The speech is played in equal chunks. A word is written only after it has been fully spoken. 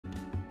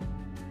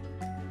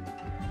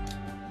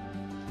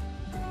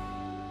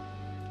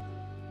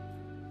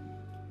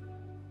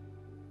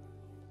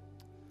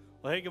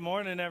Well, hey, good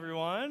morning,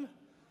 everyone.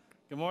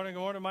 Good morning, good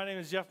morning. My name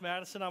is Jeff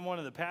Madison. I'm one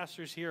of the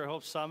pastors here at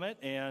Hope Summit,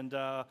 and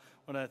I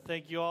want to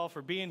thank you all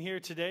for being here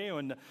today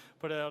and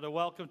put out a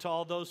welcome to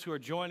all those who are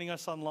joining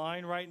us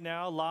online right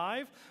now,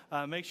 live.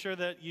 Make sure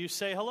that you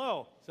say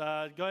hello. Go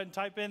ahead and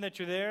type in that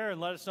you're there and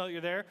let us know that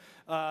you're there.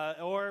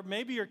 Or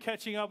maybe you're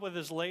catching up with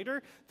us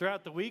later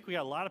throughout the week. We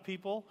got a lot of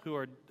people who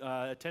are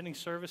attending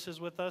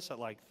services with us at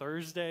like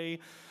Thursday.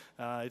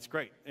 It's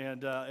great,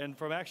 and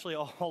from actually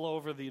all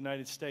over the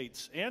United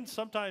States, and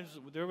sometimes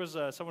there was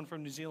someone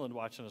from New Zealand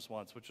watching us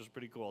once, which was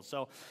pretty cool.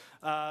 So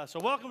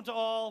welcome to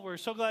all. We're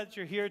so glad that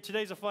you're here.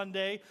 Today's a fun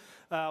day.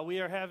 We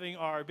are having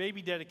our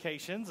baby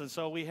dedications, and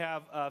so we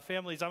have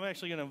families. I'm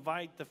actually going to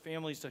invite the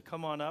families to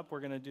come on up.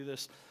 We're going to do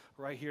this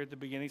right here at the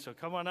beginning, so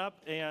come on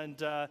up.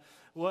 And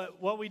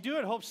what we do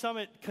at Hope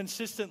Summit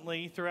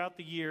consistently throughout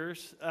the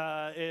years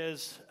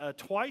is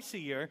twice a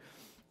year,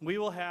 we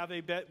will have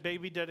a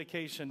baby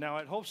dedication. Now,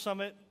 at Hope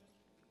Summit,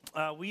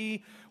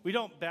 we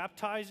don't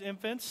baptize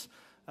infants.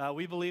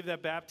 We believe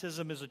that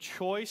baptism is a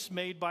choice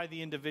made by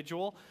the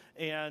individual.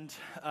 And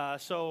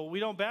so we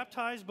don't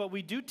baptize, but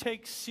we do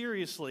take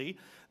seriously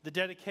the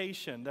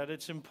dedication, that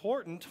it's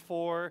important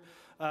for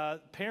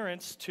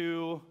parents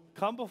to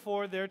come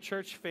before their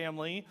church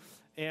family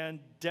and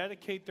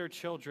dedicate their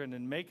children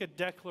and make a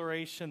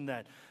declaration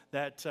that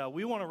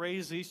we want to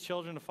raise these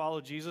children to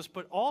follow Jesus,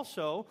 but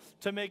also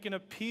to make an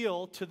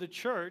appeal to the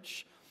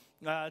church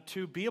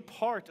to be a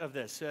part of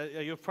this.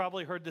 You've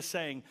probably heard the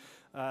saying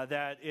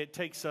that it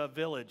takes a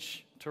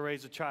village to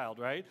raise a child,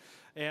 right?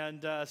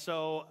 And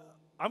so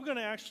I'm going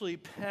to actually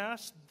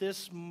pass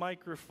this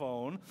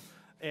microphone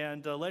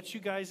and let you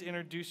guys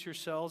introduce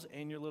yourselves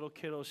and your little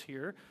kiddos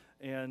here,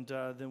 and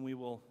then we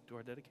will do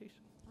our dedication.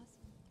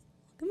 Awesome.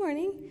 Good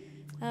morning.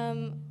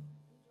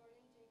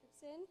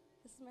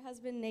 This is my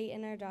husband, Nate,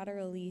 and our daughter,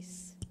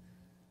 Elise.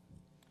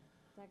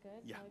 Is that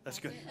good? Yeah, that's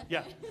good.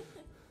 Yeah.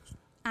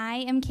 I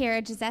am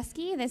Kara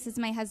Jazeski. This is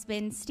my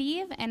husband,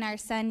 Steve, and our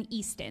son,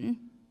 Easton.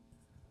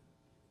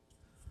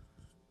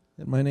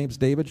 And my name's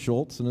David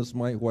Schultz, and this is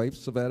my wife,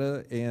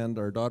 Savetta, and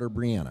our daughter,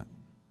 Brianna.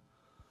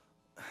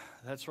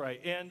 That's right.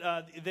 And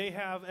they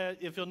have,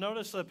 if you'll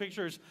notice the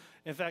pictures,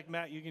 in fact,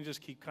 Matt, you can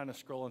just keep kind of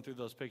scrolling through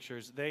those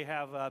pictures. They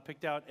have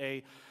picked out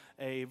a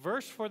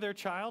verse for their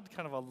child,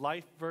 kind of a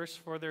life verse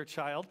for their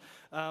child.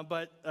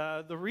 But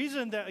the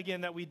reason that,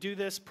 again, that we do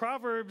this,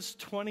 Proverbs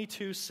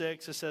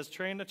 22:6, it says,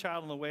 train a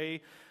child in the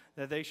way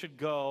that they should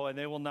go, and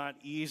they will not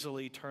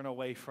easily turn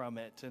away from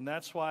it. And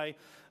that's why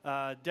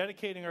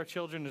dedicating our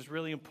children is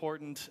really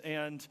important.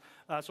 And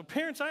so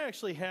parents, I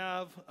actually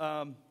have...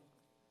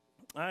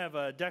 I have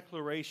a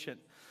declaration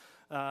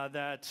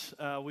that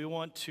we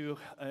want to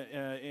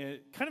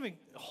kind of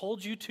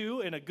hold you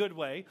to in a good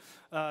way.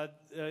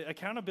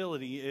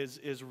 Accountability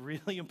is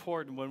really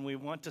important when we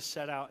want to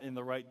set out in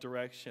the right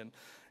direction.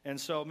 And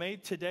so may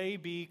today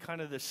be kind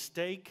of the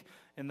stake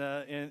in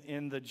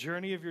the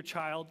journey of your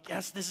child.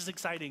 Yes, this is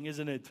exciting,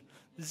 isn't it?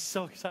 This is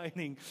so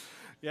exciting.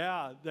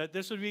 Yeah, that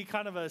this would be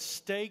kind of a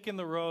stake in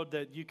the road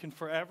that you can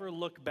forever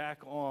look back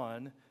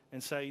on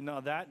and say, no,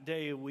 that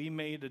day we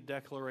made a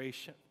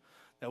declaration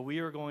that we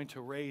are going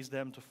to raise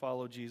them to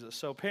follow Jesus.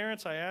 So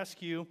parents, I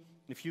ask you,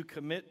 if you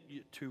commit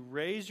to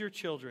raise your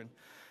children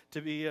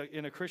to be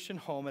in a Christian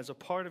home as a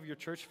part of your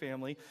church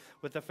family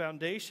with the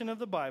foundation of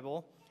the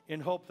Bible,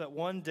 in hope that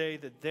one day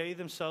that they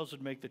themselves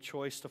would make the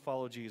choice to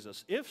follow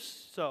Jesus. If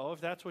so,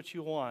 if that's what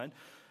you want,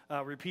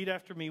 repeat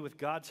after me, with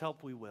God's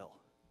help we will.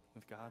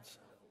 With God's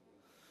help.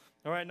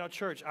 All right, now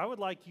church, I would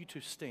like you to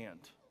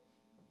stand.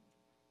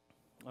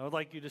 I would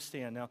like you to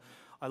stand. Now,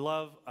 I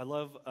love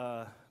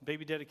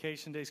baby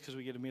dedication days because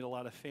we get to meet a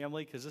lot of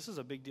family, because this is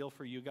a big deal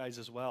for you guys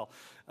as well.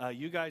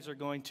 You guys are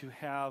going to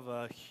have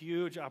a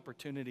huge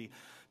opportunity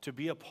to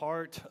be a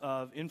part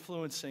of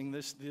influencing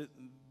this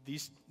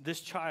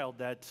child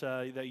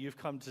that you've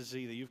come to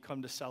see, that you've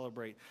come to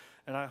celebrate.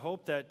 And I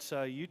hope that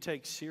you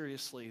take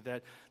seriously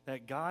that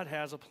God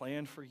has a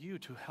plan for you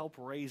to help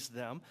raise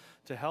them,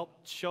 to help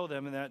show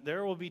them, and that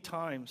there will be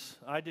times.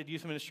 I did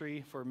youth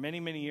ministry for many,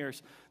 many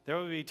years. There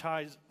will be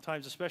times,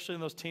 especially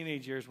in those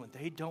teenage years, when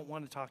they don't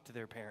want to talk to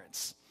their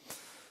parents.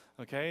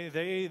 Okay,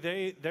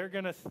 they're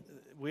gonna.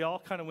 We all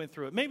kind of went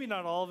through it. Maybe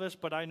not all of us,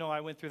 but I know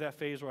I went through that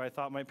phase where I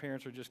thought my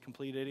parents were just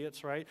complete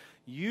idiots. Right?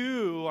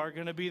 You are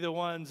going to be the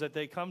ones that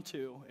they come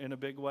to in a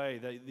big way.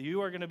 That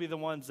you are going to be the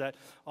ones that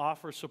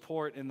offer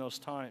support in those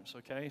times.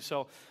 Okay,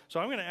 so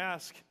I'm going to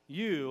ask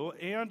you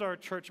and our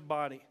church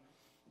body,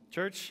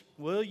 church,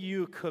 will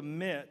you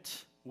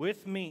commit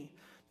with me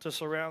to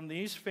surround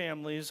these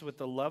families with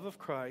the love of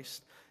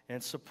Christ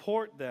and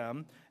support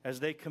them as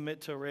they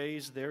commit to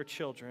raise their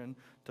children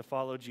to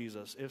follow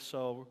Jesus? If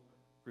so,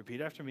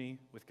 repeat after me.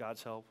 With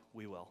God's help,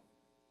 we will.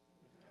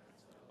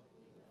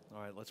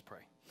 All right, let's pray.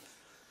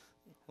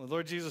 Well,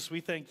 Lord Jesus,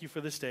 we thank you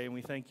for this day, and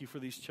we thank you for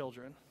these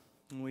children,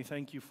 and we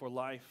thank you for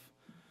life.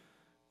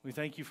 We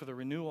thank you for the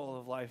renewal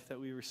of life that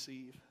we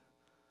receive.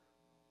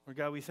 Lord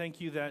God, we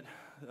thank you that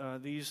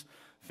these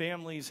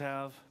families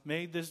have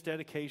made this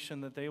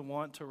dedication that they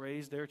want to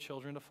raise their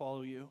children to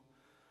follow you.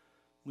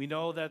 We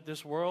know that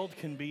this world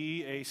can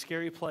be a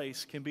scary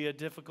place, can be a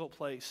difficult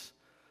place.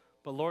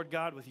 But Lord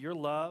God, with your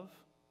love,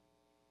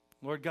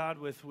 Lord God,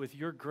 with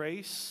your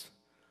grace,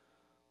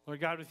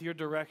 Lord God, with your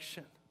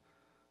direction,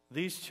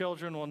 these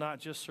children will not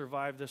just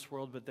survive this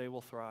world, but they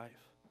will thrive.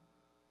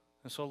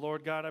 And so,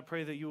 Lord God, I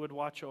pray that you would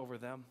watch over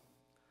them.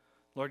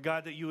 Lord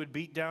God, that you would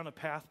beat down a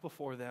path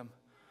before them,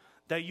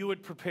 that you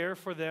would prepare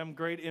for them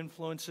great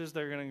influences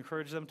that are going to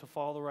encourage them to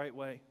follow the right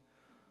way.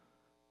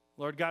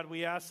 Lord God,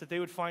 we ask that they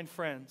would find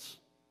friends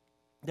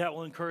that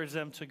will encourage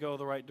them to go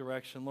the right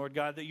direction. Lord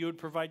God, that you would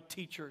provide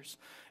teachers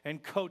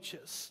and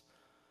coaches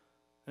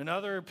and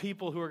other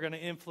people who are going to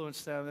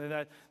influence them,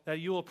 and that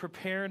you will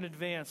prepare in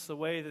advance the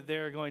way that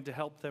they're going to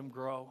help them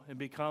grow and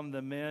become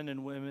the men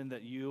and women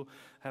that you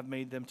have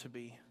made them to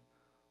be.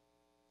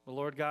 But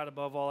Lord God,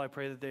 above all, I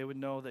pray that they would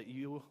know that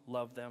you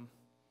love them.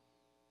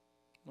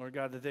 Lord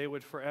God, that they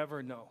would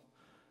forever know,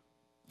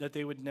 that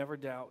they would never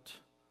doubt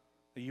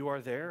that you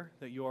are there,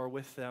 that you are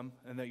with them,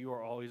 and that you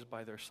are always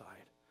by their side.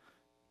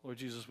 Lord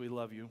Jesus, we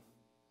love you,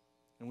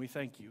 and we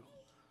thank you.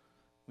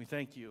 We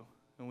thank you,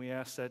 and we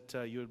ask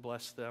that you would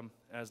bless them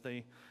as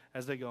they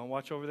go. And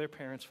watch over their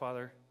parents,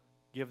 Father.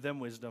 Give them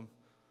wisdom.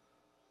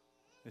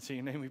 It's in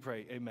your name we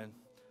pray. Amen.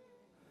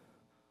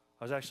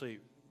 I was actually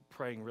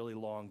praying really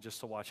long just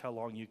to watch how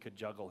long you could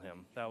juggle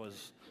him. That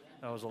was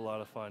a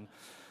lot of fun.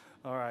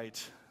 All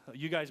right.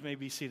 You guys may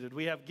be seated.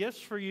 We have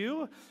gifts for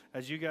you.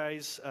 As you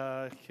guys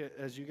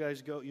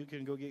go, you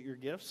can go get your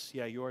gifts.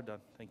 Yeah, you are done.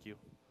 Thank you.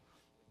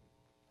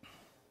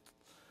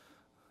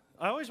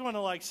 I always want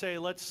to say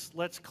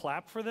let's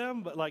clap for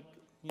them, but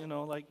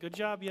good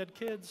job, you had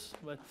kids.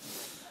 But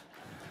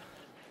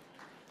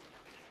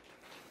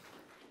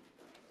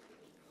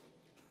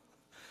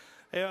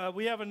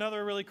we have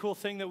another really cool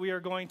thing that we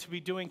are going to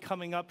be doing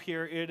coming up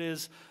here. It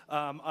is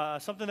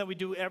something that we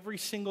do every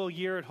single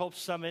year at Hope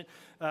Summit.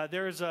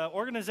 There's an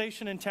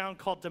organization in town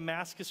called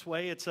Damascus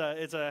Way. It's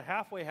a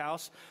halfway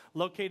house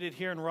located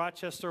here in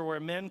Rochester where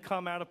men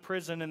come out of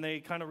prison and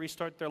they kind of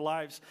restart their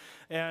lives.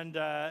 And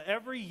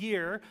every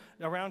year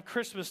around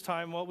Christmas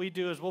time, what we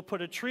do is we'll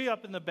put a tree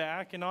up in the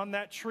back, and on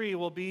that tree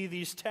will be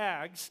these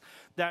tags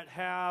that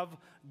have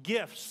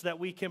gifts that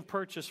we can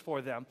purchase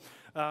for them.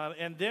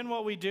 And then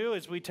what we do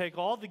is we take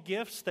all the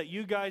gifts that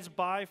you guys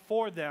buy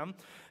for them,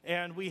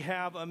 and we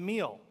have a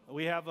meal.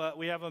 We have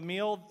a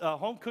meal, a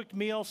home-cooked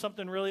meal,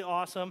 something really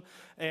awesome.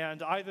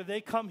 And either they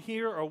come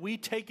here or we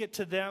take it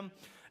to them.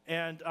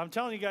 And I'm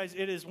telling you guys,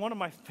 it is one of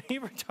my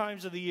favorite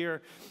times of the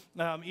year.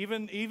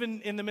 Even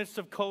in the midst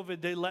of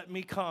COVID, they let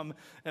me come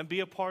and be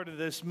a part of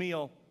this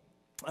meal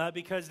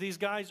because these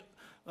guys,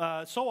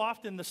 so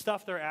often the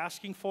stuff they're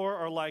asking for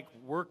are like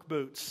work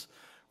boots.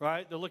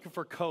 Right? They're looking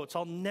for coats.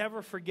 I'll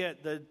never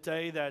forget the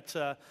day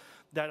that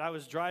I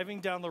was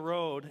driving down the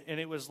road, and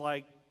it was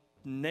like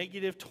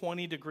negative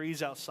 20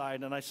 degrees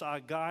outside, and I saw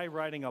a guy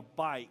riding a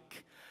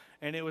bike,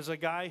 and it was a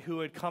guy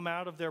who had come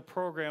out of their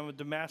program with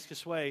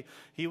Damascus Way.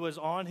 He was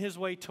on his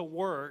way to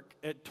work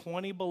at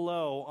 20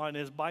 below on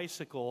his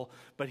bicycle,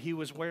 but he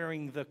was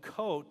wearing the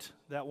coat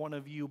that one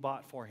of you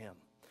bought for him.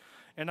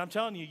 And I'm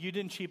telling you, you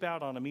didn't cheap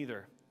out on him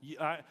either.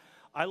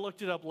 I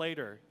looked it up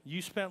later.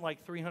 You spent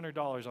like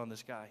 $300 on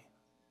this guy,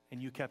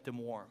 and you kept him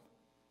warm.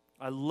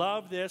 I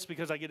love this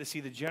because I get to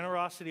see the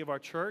generosity of our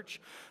church,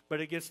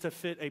 but it gets to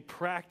fit a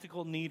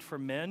practical need for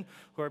men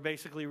who are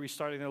basically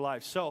restarting their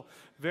lives. So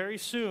very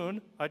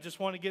soon, I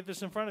just want to get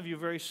this in front of you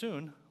very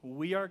soon,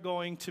 we are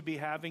going to be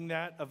having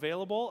that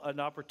available, an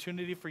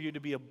opportunity for you to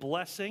be a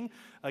blessing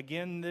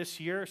again this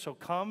year. So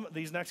come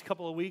these next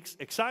couple of weeks,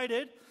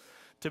 excited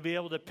to be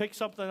able to pick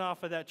something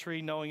off of that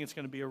tree knowing it's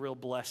going to be a real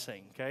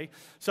blessing, okay?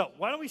 So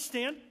why don't we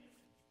stand,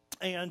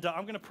 and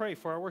I'm going to pray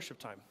for our worship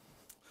time.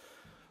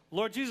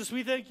 Lord Jesus,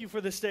 we thank you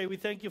for this day. We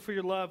thank you for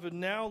your love. And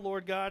now,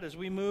 Lord God, as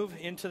we move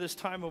into this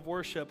time of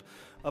worship,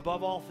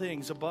 above all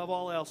things, above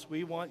all else,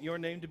 we want your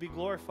name to be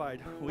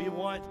glorified. We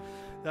want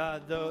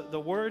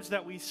the words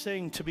that we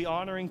sing to be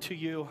honoring to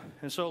you.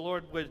 And so,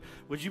 Lord,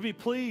 would you be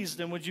pleased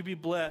and would you be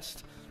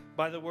blessed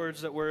by the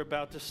words that we're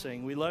about to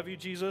sing? We love you,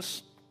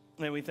 Jesus,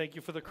 and we thank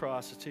you for the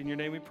cross. It's in your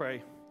name we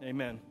pray.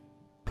 Amen.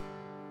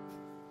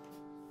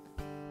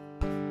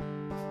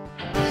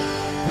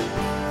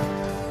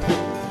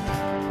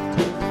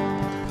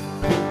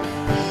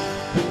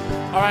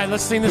 All right,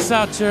 let's sing this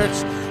out, church.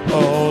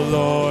 Oh,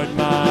 Lord,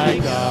 my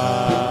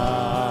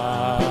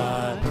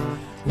God,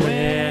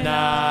 when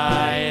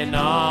I in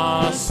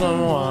awesome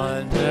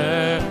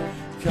wonder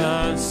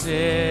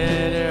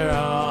consider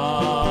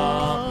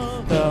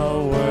all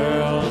the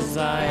worlds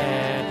thy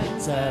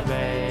hands have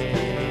made,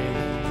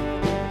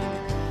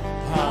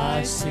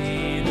 I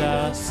see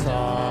the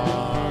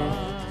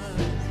stars,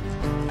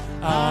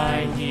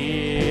 I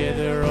hear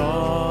the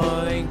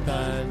rolling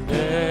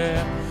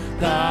thunder,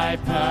 thy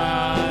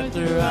power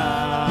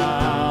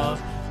throughout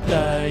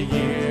the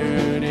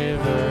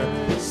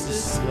universe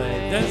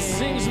displayed. Then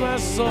sings my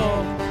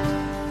soul,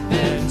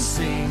 then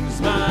sings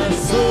my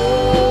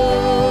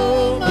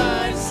soul,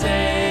 my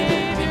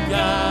Savior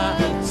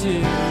God to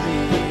thee.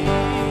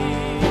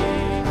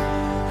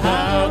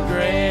 How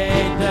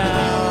great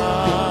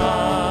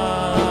thou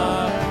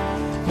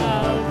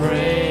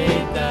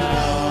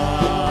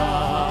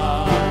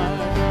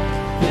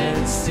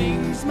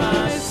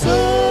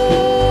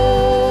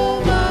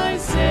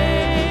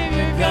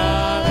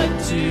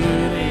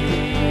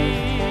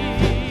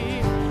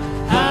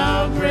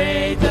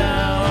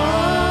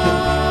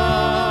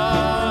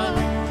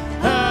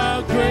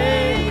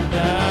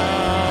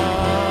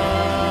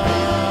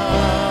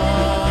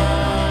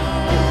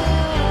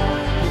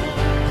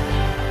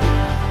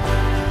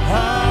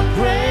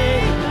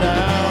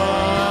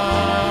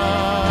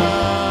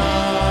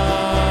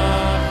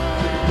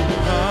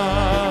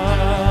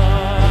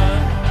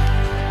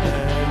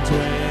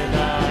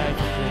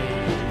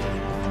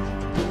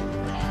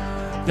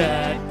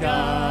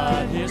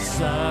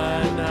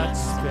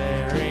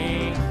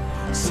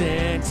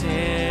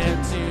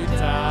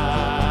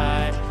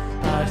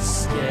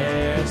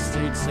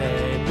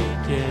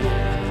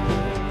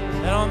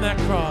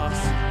cross,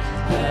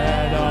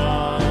 that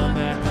on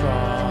that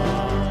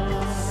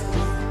cross,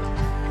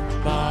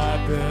 my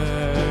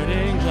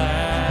burden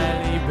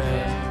gladly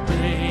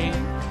bearing,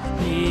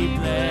 he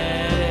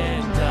bled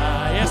and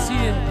died. Yes, he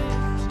did.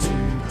 To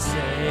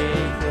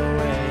take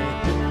away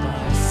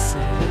my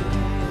sin.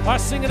 All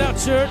right, sing it out,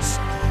 church.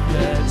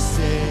 That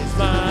saves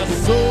my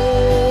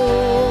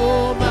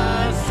soul,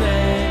 my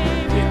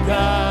Savior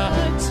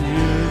God, to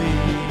thee.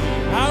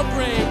 How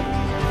great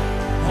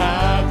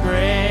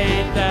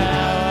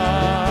thou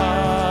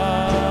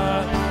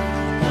art,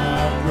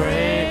 how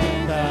great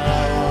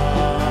thou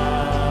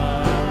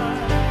art.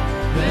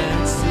 Then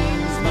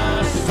sings my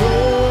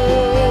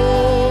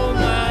soul,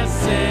 my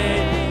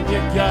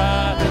Savior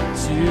God,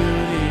 to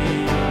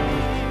thee.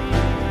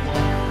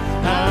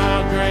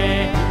 How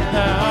great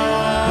thou art.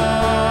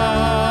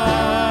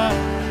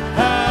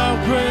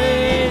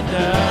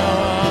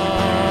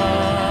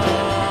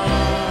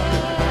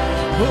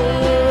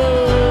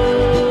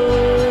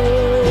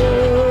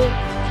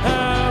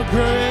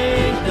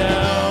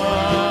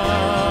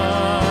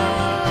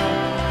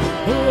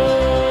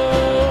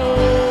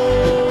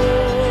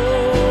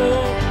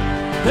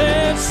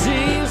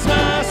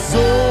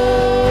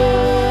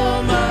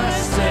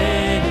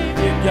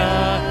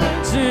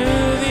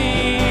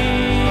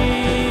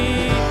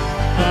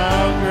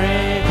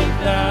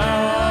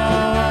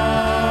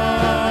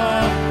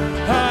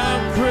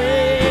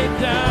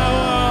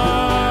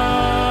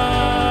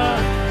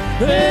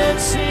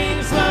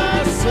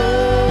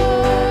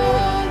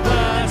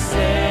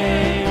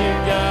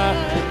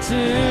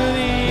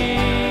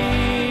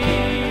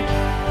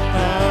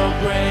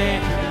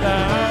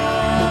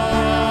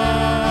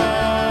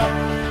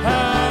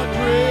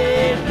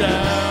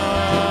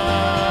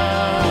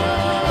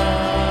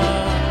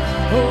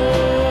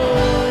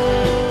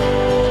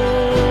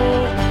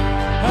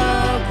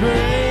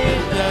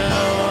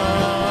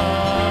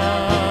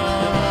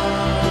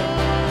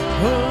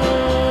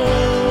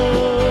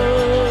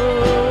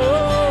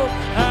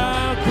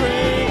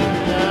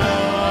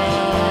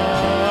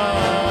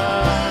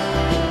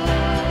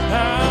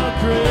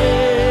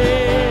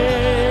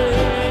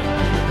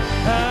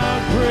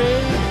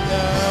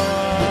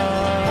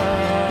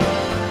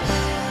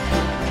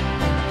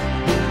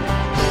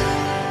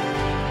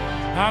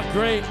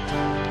 Great.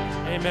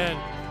 Amen.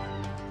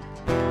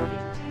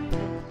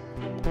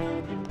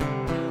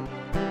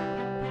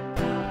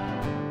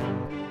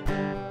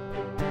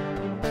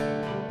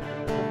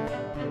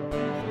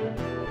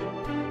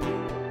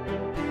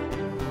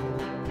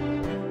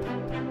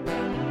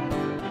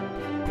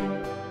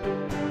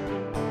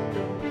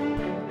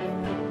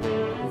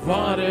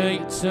 Water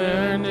you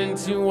turned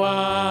into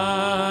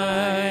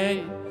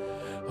wine,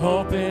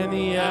 open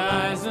the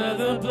eyes of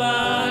the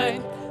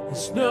blind.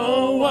 There's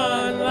no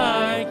one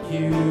like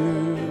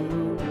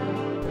you,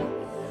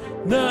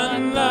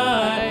 none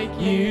like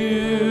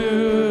you.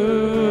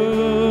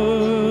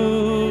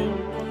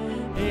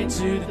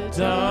 Into the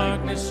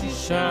darkness you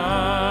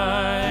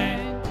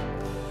shine,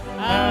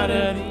 out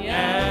of the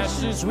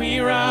ashes we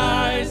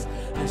rise.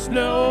 There's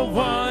no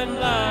one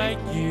like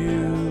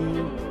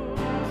you,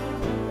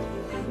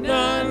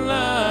 none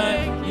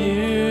like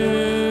you.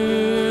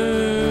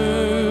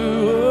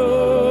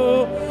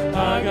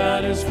 Our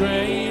God is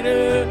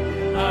greater,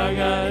 our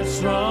God is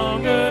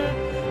stronger.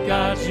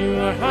 God, you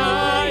are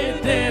higher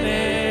than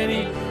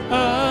any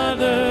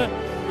other.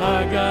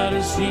 Our God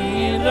is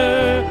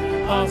healer,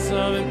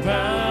 awesome in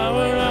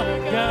power. Our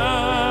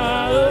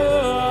God,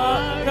 oh,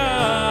 our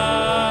God.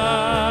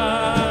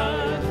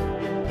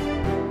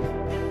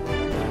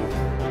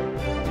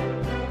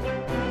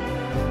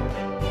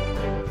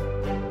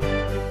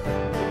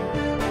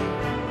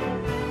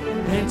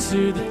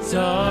 Into the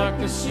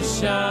darkness you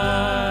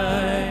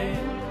shine,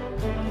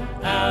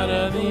 out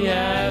of the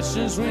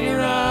ashes we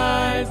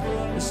rise.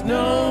 There's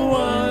no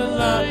one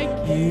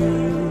like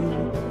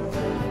you,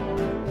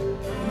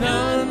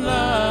 none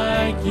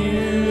like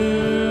you.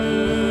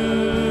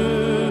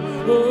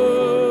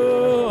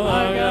 Oh,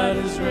 our God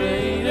is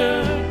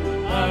greater,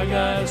 our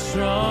God is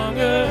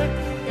stronger.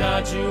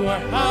 God, you are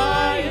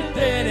higher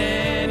than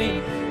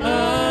any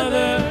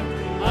other.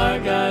 Our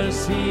God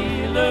is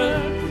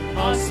healer,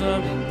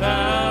 awesome in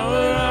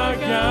power. Our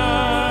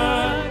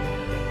God,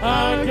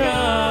 our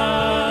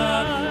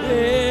God,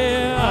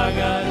 yeah. Our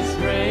God is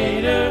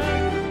greater,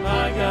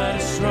 our God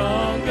is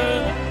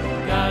stronger.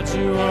 God,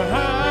 you are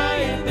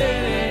higher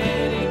than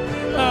any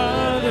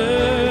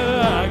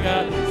other. Our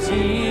God is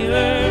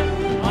healer,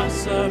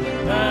 awesome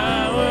in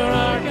power.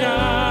 Our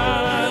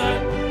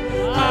God,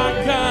 our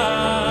God.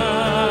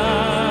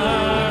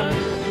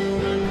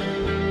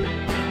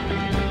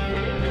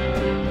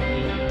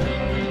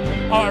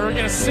 All right, we're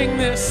gonna sing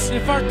this.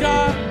 If our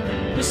God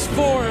is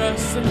for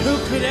us, then who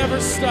could ever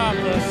stop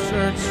us,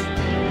 church?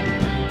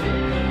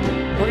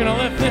 We're gonna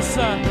lift this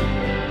up.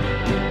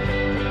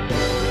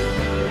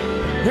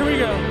 Here we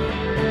go.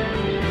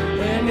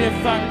 And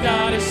if our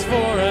God is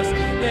for us,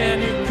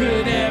 then who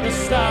could ever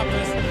stop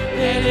us?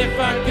 And if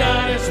our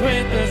God is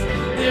with us,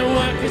 then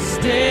what could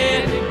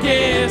stand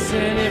against?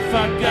 And if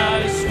our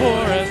God is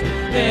for us,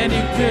 then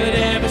who could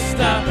ever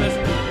stop us?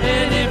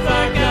 And if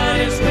our God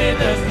is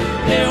with us,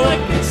 then what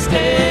could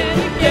stand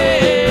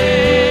against?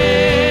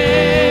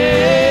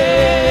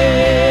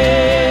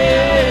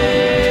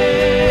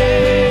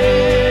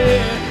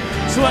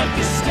 So what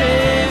could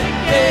stand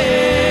against?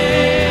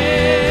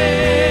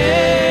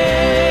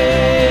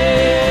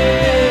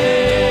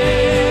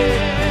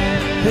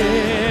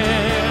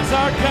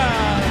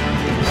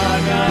 Our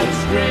God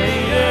is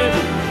greater,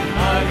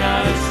 our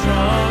God is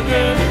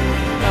stronger.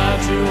 God,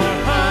 you are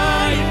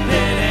higher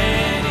than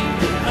any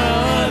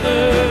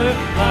other.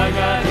 Our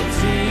God is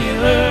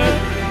healer,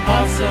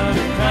 awesome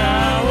in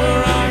power.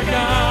 Our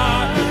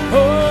God, oh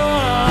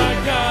our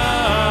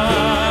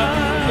God,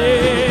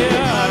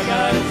 yeah. Our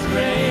God is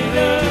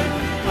greater,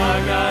 our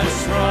God is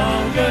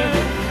stronger.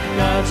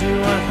 God, you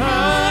are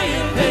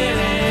higher than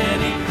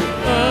any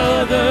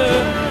other.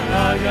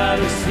 Our God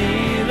is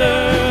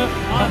healer,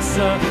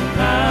 awesome in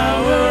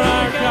power.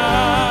 Our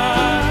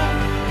God,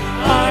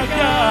 our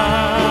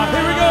God.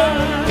 Here we go.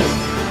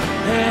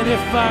 And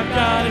if our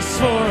God is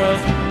for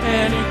us,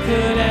 then who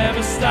could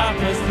ever stop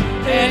us?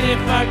 And if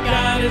our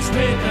God is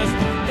with us,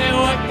 then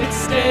what could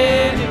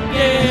stand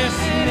against?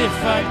 And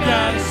if our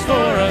God is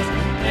for us,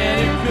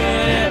 then who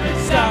could ever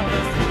stop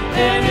us?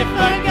 And if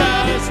our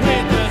God is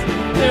with us,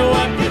 then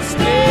what could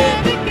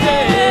stand against?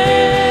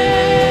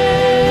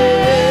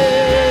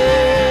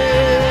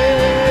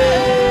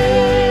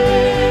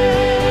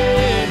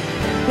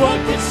 What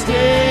could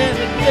stand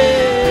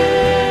against?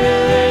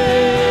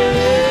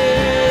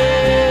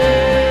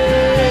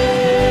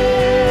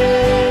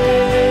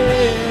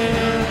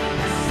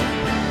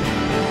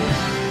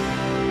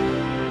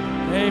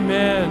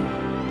 Amen.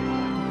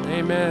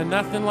 Amen.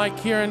 Nothing like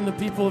hearing the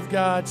people of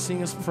God sing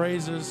his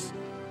praises.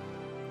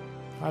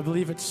 I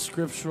believe it's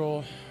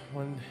scriptural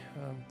when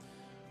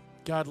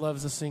God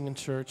loves to sing in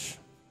church.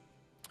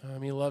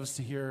 He loves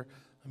to hear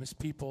his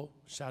people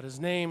shout his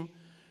name,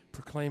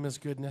 proclaim his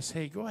goodness.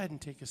 Hey, go ahead and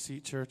take a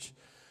seat, church.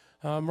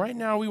 Right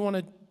now, we want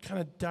to kind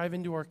of dive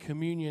into our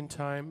communion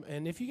time.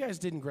 And if you guys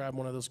didn't grab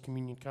one of those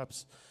communion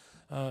cups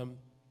and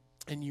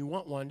you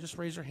want one, just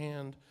raise your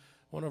hand.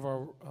 One of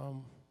our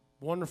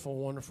wonderful,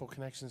 wonderful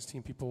connections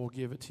team people will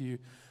give it to you.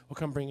 We'll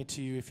come bring it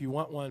to you if you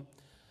want one.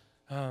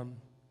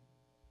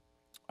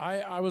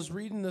 I was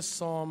reading this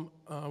psalm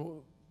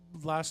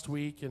last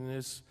week, and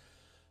here's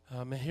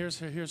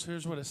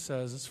what it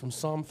says. It's from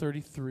Psalm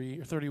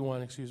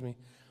 31, excuse me. It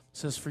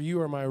says, "For you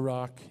are my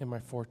rock and my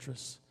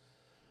fortress,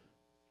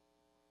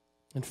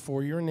 and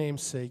for your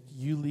name's sake,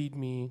 you lead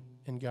me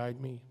and guide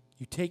me.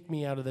 You take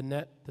me out of the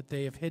net that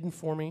they have hidden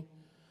for me.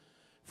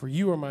 For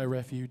you are my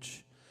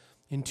refuge.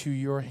 Into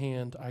your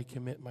hand I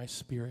commit my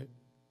spirit.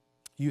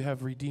 You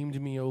have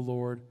redeemed me, O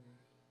Lord,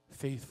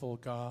 faithful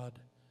God."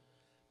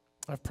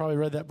 I've probably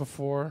read that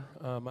before.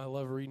 I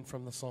love reading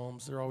from the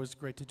Psalms. They're always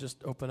great to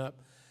just open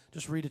up,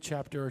 just read a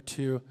chapter or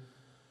two.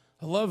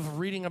 I love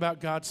reading about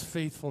God's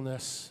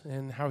faithfulness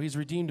and how he's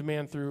redeemed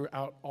man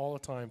throughout all the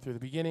time, through the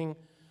beginning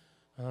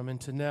and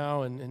to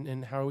now,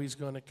 and how he's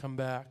going to come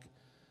back.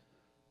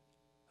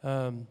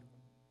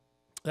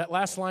 That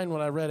last line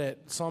when I read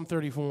it, Psalm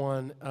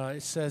 31,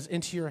 it says,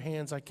 "Into your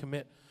hands I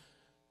commit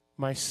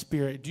my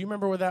spirit." Do you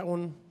remember where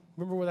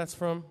that's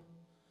from?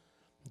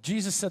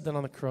 Jesus said that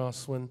on the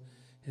cross when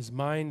his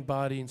mind,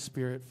 body, and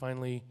spirit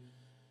finally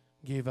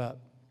gave up.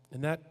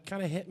 And that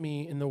kind of hit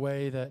me in the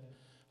way that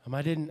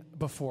I didn't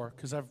before,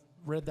 because I've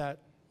read that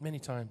many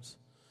times.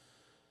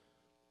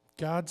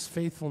 God's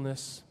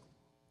faithfulness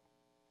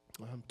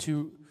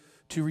to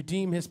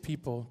redeem his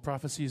people,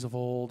 prophecies of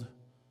old,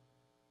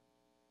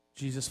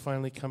 Jesus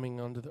finally coming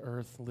onto the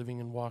earth, living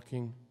and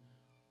walking.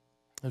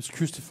 He was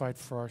crucified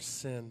for our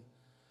sin,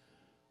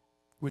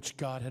 which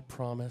God had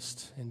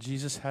promised. And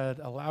Jesus had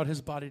allowed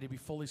his body to be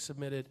fully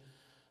submitted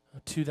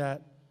to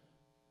that,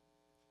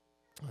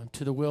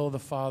 to the will of the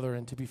Father,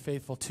 and to be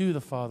faithful to the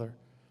Father.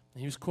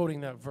 And he was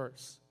quoting that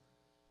verse.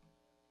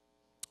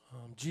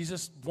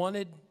 Jesus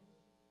wanted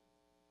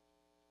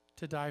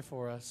to die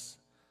for us,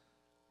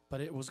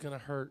 but it was going to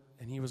hurt,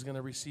 and he was going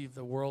to receive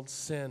the world's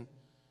sin.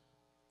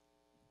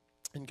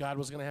 And God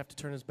was going to have to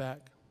turn his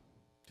back,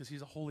 because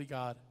he's a holy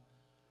God.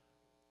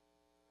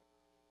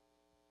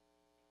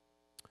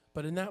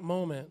 But in that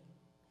moment,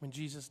 when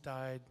Jesus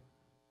died,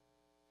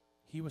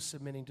 he was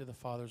submitting to the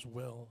Father's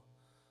will,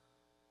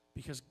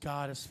 because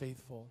God is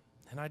faithful.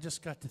 And I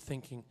just got to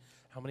thinking,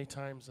 how many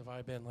times have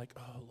I been like,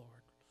 "Oh,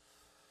 Lord,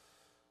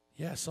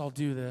 yes, I'll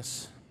do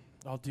this.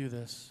 I'll do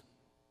this."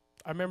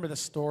 I remember the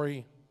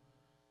story.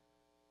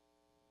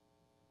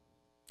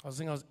 I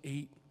was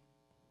 8.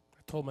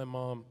 I told my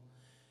mom,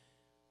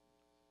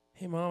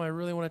 "Hey, Mom, I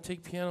really want to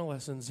take piano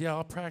lessons." "Yeah,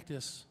 I'll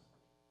practice."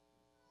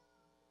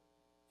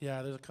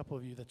 Yeah, there's a couple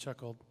of you that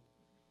chuckled.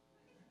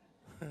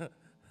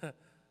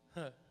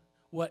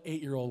 What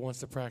 8-year-old wants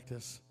to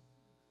practice?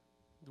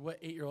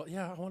 What 8-year-old?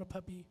 "Yeah, I want a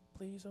puppy.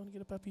 Please, I want to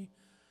get a puppy."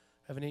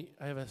 I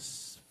have a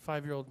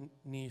 5-year-old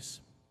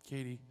niece,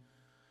 Katie.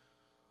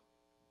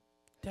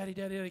 Daddy,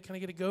 can I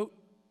get a goat?"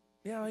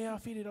 Yeah, I'll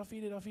feed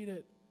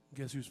it.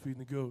 Guess who's feeding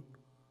the goat?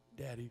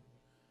 Daddy.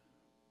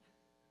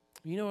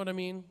 You know what I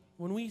mean?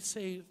 When we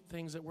say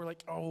things that we're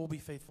like, oh, we'll be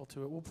faithful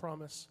to it, we'll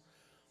promise.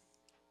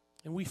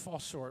 And we fall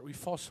short. We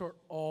fall short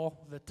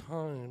all the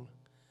time.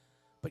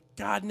 But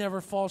God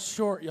never falls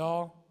short,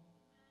 y'all.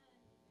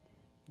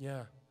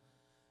 Yeah.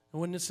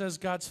 And when it says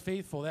God's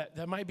faithful,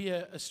 that might be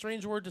a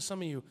strange word to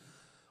some of you.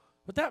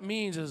 What that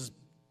means is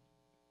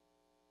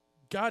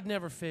God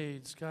never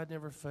fades. God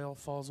never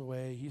falls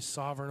away. He's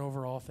sovereign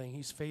over all things.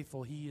 He's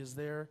faithful. He is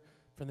there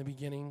from the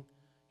beginning.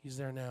 He's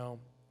there now.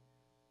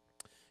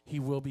 He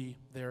will be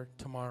there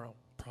tomorrow,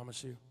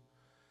 promise you.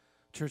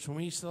 Church, when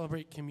we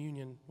celebrate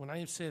communion, when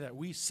I say that,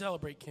 we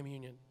celebrate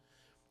communion.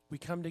 We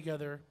come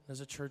together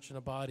as a church and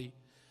a body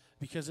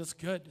because it's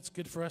good. It's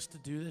good for us to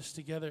do this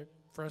together,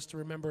 for us to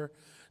remember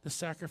the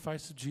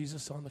sacrifice of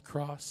Jesus on the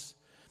cross.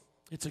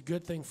 It's a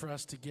good thing for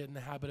us to get in the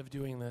habit of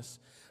doing this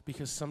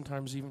because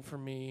sometimes, even for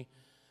me,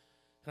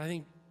 and I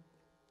think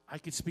I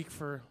could speak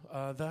for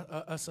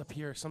us up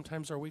here,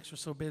 sometimes our weeks are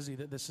so busy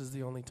that this is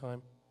the only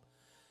time.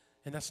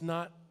 And that's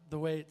not the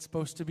way it's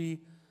supposed to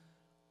be,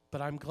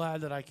 but I'm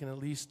glad that I can at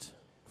least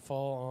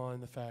fall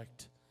on the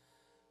fact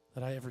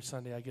that every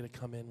Sunday I get to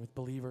come in with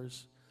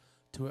believers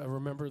to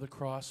remember the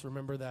cross,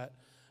 remember that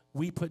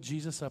we put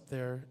Jesus up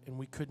there and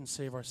we couldn't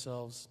save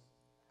ourselves.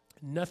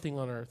 Nothing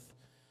on earth.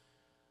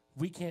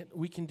 We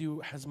can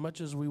do as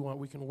much as we want.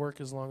 We can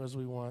work as long as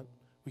we want.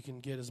 We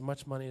can get as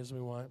much money as we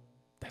want.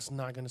 That's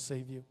not going to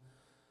save you.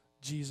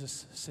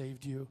 Jesus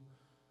saved you.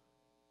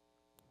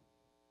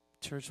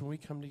 Church, when we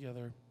come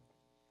together,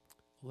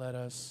 let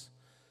us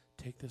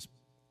take this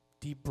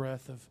deep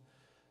breath of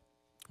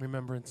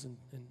remembrance and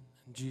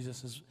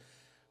Jesus.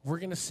 We're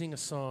going to sing a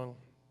song,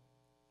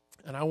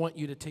 and I want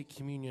you to take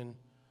communion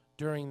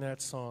during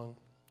that song.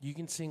 You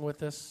can sing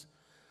with us.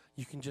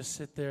 You can just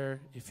sit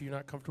there. If you're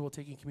not comfortable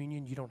taking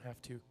communion, you don't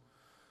have to.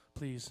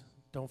 Please,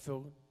 don't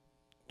feel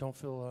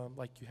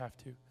like you have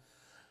to.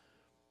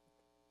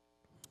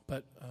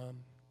 But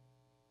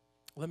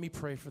let me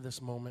pray for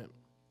this moment,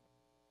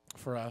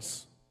 for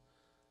us,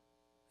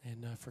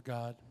 and for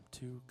God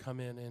to come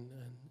in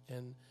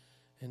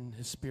and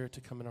His Spirit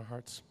to come in our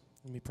hearts.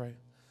 Let me pray.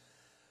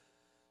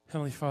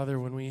 Heavenly Father,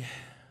 when we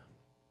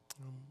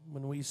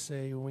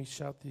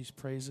shout these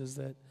praises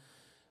that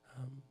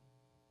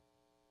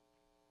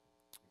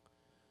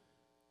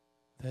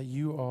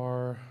you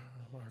are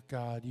our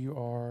God, you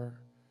are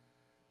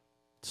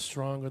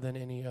stronger than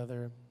any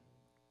other.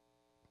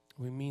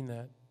 We mean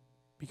that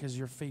because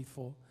you're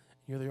faithful.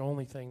 You're the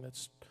only thing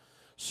that's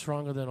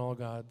stronger than all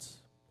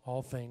gods,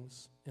 all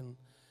things, and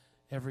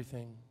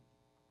everything.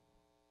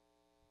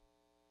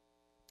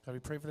 God, we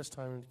pray for this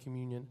time in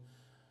communion.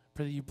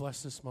 Pray that you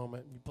bless this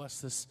moment. You bless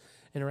this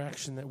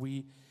interaction that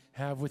we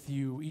have with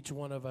you. Each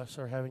one of us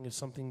are having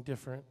something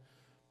different.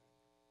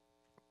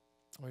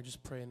 I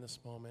just pray in this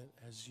moment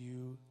as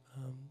you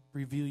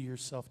reveal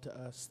yourself to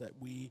us that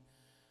we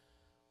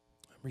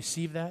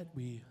receive that,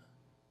 we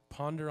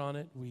ponder on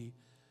it, we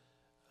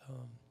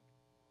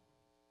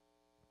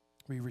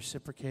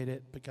reciprocate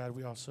it, but God,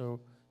 we also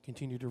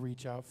continue to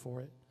reach out for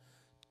it,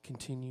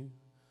 continue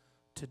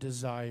to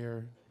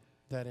desire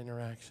that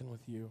interaction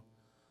with you,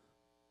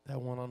 that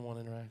one-on-one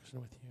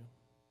interaction with you.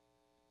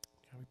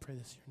 God, we pray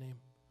this in your name.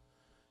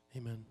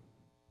 Amen.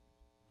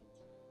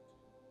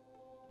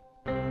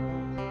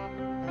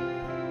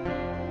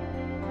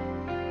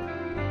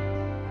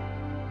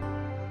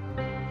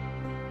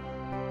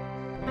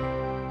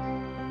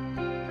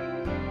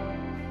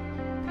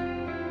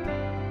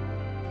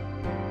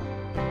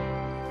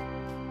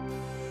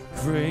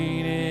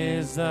 Great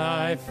is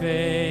thy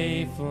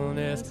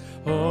faithfulness,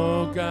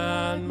 O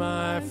God,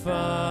 my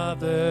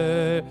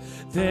Father.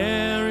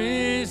 There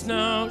is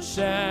no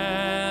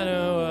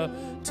shadow of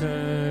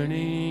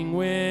turning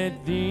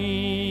with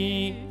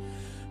thee.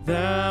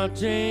 Thou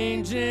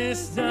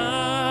changest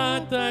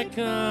not, thy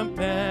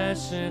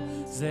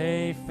compassions,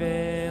 they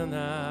fail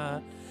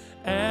not.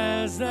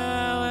 As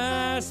thou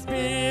hast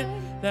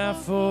been, thou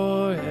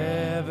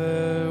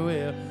forever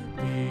wilt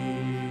be.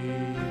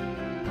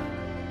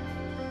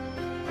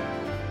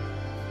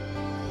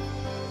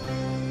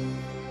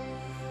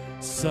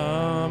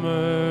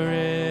 Summer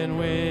and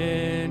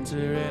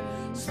winter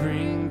and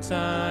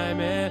springtime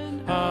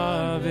and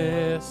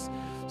harvest,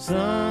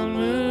 sun,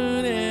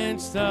 moon,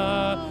 and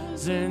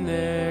stars in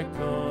their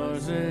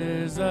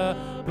courses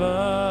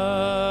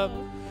above,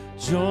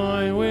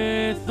 join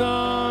with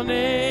all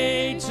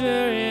nature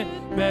in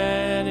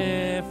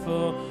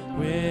manifold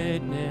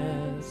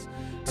witness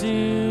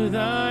to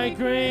thy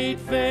great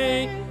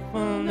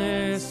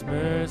faithfulness,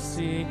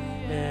 mercy,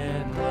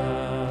 and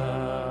love.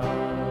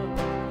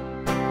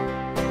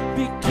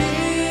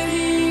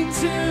 Beginning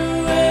to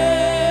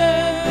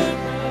end,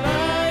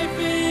 life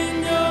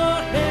in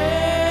your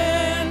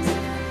hands.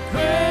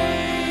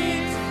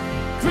 Great,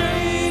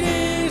 great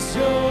is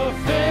your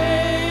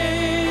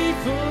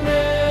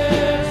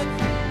faithfulness.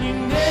 You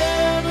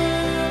never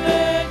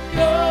let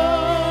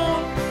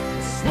go.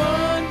 It's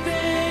one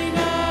thing I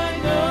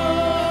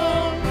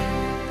know.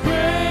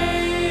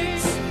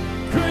 Great,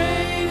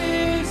 great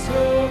is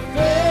your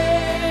faithfulness.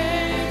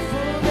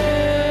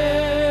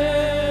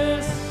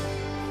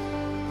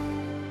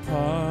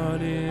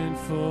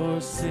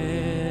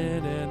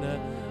 sin and the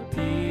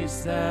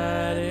peace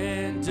that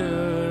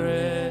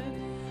endureth,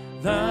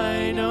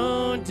 thine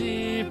own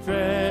dear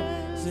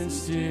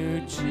presence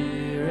to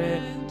cheer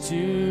it,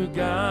 to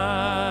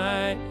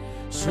guide,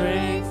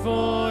 strength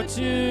for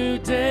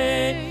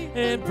today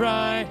and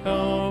bright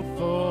hope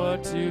for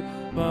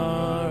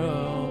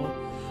tomorrow,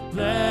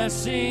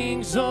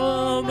 blessings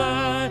all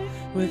mine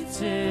with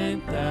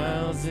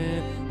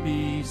 10,000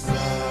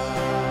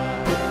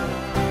 beside.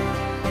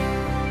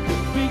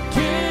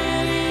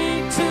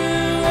 Beginning to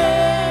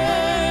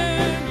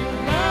end, your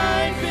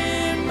life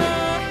in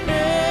my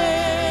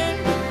hand.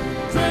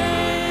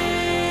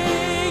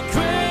 Great,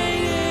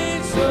 great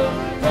is your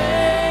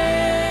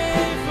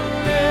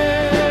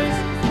faithfulness.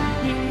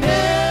 You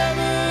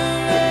never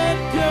let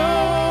go.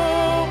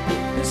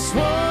 There's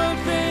one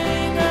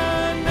thing I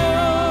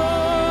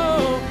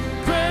know.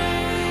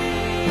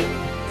 Great,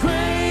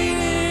 great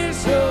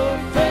is your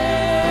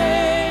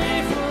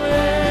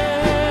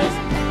faithfulness.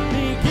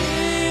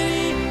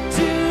 Beginning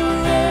to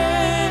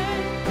end,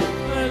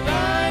 my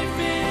life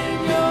in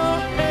your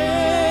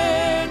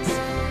hands.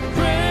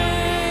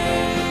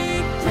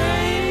 Great,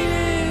 great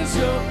is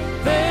your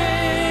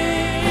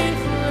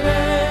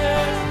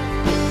faithfulness.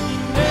 You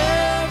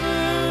never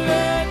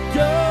let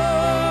go.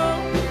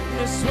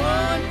 There's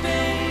one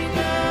thing I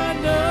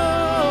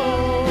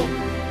know.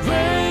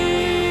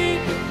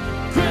 Great,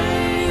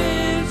 great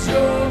is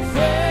your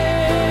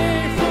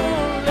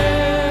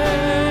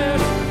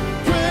faithfulness.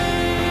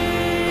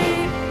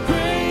 Great,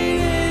 great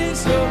is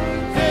your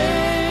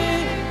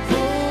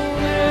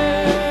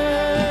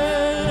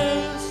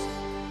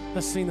faithfulness.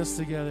 Let's sing this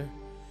together.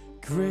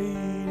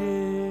 Great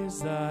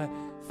is thy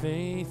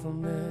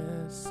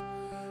faithfulness.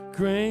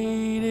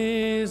 Great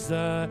is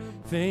thy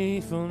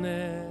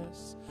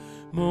faithfulness.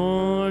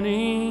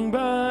 Morning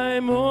by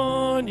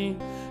morning,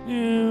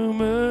 new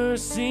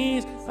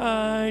mercies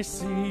I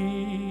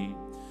see.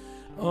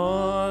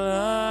 All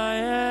I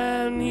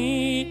have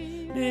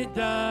needed,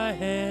 thy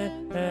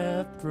hand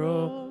hath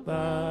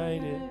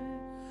provided.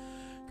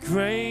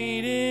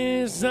 Great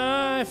is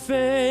thy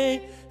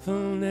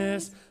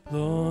faithfulness,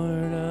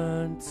 Lord,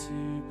 unto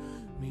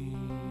me.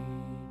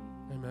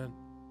 Amen.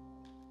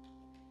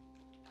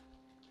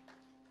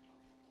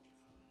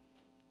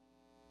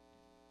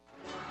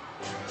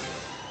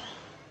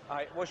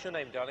 Hi, what's your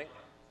name, darling?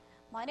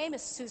 My name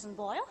is Susan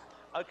Boyle.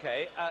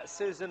 Okay,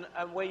 Susan,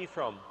 where are you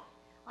from?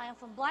 I am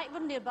from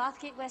Blackburn near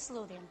Bathgate, West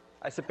Lothian.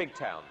 It's a big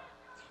town.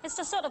 It's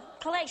a sort of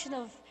collection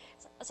of,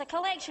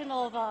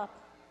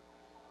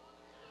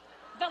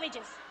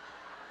 villages.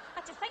 I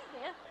had to think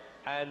there.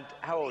 And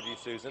how old are you,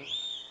 Susan?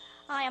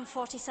 I am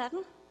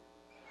 47.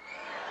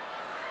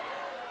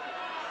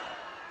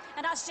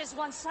 And that's just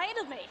one side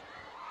of me.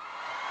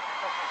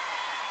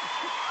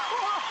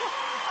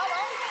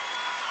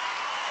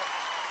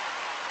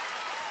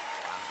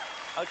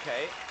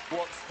 Okay,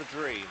 what's the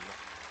dream?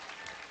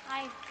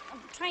 I'm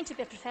trying to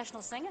be a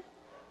professional singer.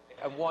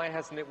 And why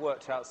hasn't it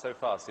worked out so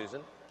far,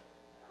 Susan?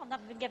 I've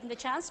never been given the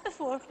chance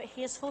before, but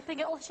here's hoping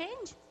it'll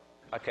change.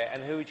 Okay,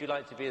 and who would you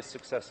like to be as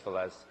successful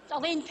as?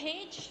 Elaine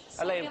Page.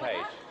 Elaine something like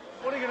Page. that.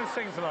 What are you going to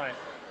sing tonight?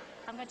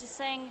 I'm going to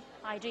sing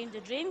I Dreamed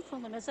a Dream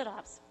from the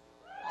Miserables.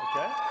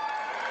 Okay.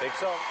 Big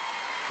song.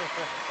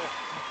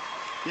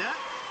 Yeah?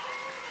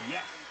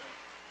 Yes.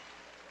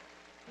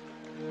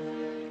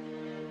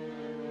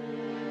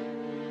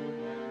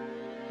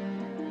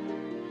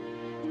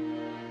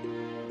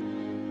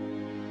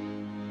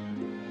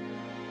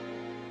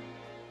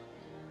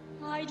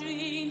 I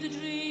dreamed a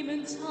dream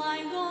in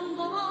time gone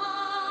by.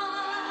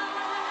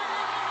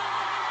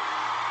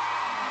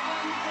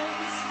 When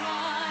things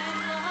like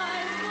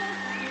life was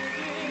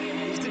You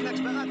just didn't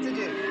expect that, did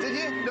you? Did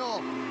you? No. I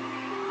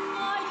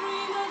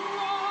dreamed that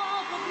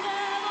love would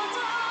never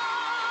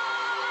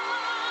die.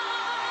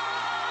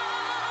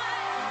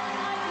 I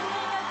dreamed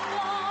that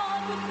God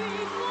would be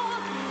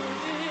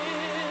forgiving.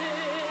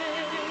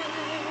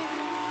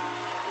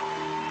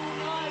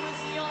 I was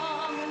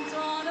young and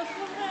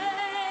unafraid.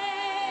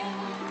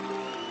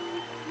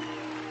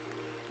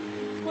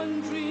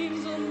 When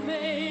dreams are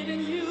made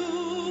and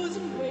used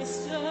and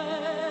wasted, there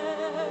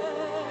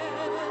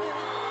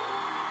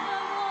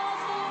was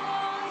no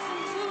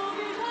ransom to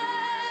be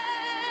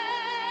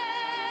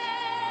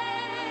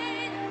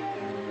paid,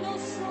 no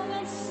song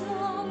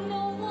unsung,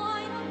 no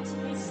wine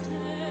untasted.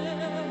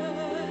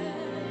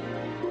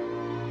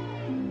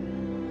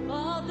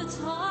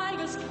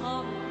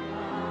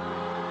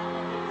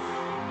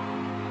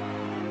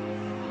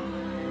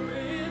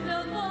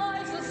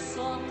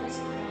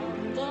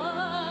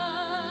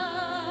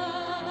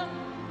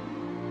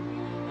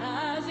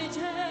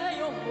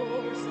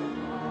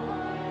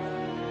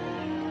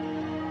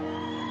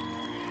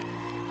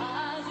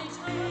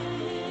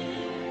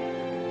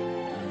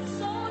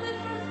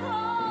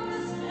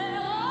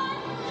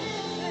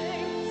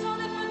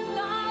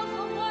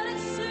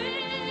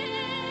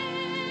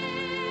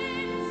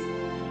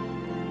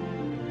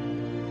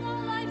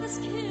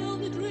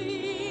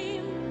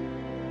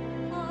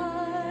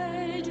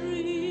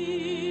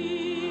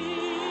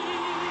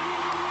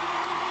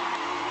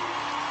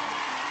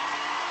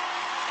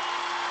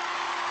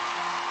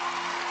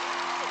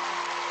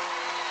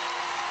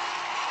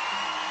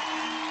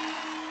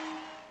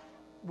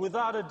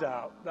 Without a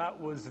doubt,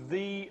 that was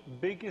the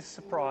biggest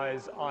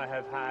surprise I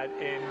have had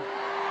in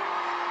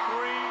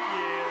 3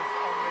 years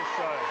on this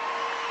show.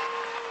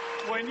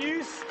 When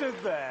you stood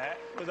there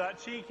with that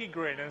cheeky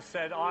grin and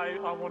said, I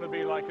want to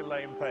be like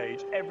Elaine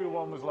Page,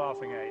 everyone was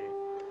laughing at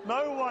you.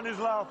 No one is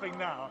laughing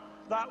now.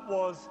 That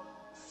was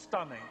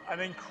stunning, an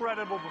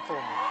incredible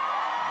performance.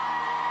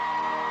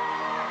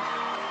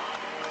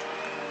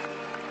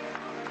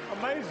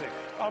 Amazing.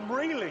 I'm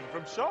reeling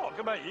from shock.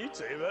 How about you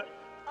two? But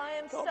I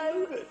am so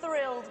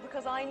thrilled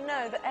because I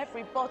know that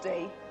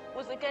everybody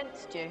was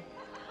against you.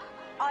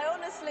 I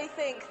honestly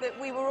think that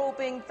we were all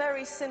being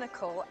very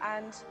cynical,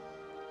 and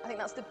I think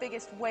that's the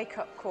biggest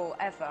wake-up call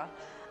ever.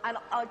 And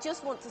I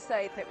just want to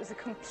say that it was a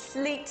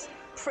complete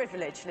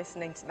privilege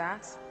listening to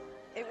that.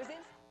 It was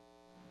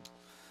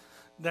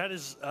That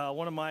is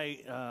one of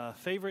my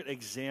favorite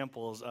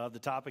examples of the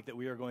topic that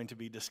we are going to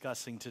be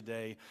discussing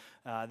today.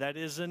 That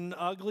is an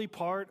ugly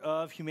part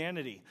of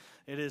humanity.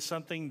 It is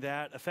something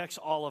that affects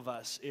all of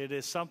us. It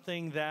is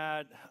something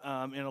that,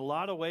 in a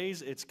lot of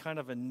ways, it's kind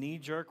of a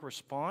knee-jerk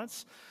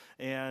response.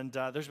 And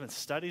there's been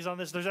studies on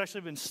this. There's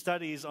actually been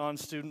studies on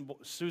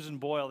Susan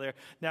Boyle there.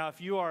 Now, if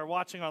you are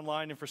watching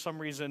online and for some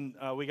reason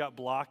we got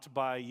blocked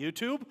by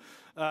YouTube,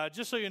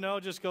 just so you know,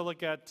 just go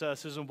look at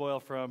Susan Boyle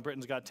from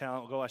Britain's Got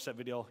Talent. Go watch that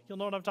video. You'll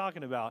know what I'm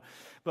talking about.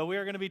 But we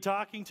are going to be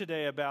talking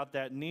today about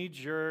that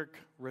knee-jerk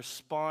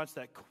response,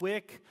 that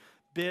quick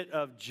bit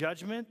of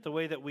judgment, the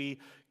way that we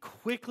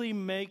quickly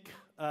make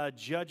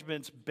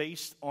judgments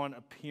based on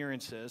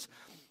appearances.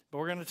 But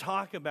we're going to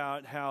talk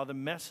about how the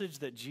message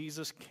that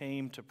Jesus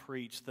came to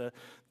preach, the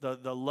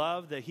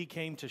love that he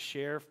came to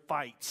share,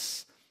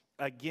 fights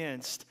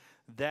against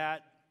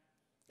that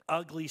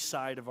ugly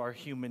side of our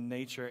human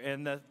nature.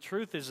 And the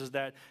truth is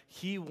that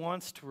he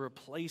wants to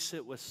replace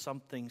it with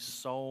something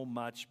so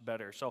much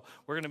better. So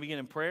we're going to begin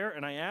in prayer,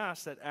 and I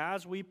ask that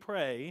as we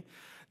pray,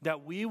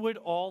 that we would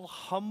all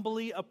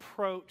humbly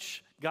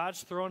approach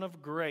God's throne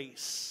of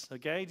grace.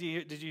 Okay?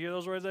 Did you hear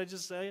those words I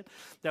just said?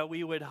 That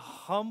we would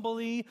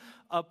humbly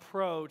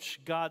approach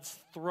God's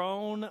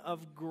throne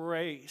of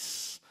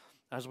grace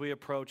as we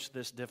approach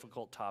this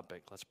difficult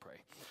topic. Let's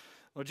pray.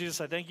 Lord Jesus,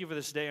 I thank you for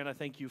this day, and I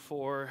thank you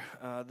for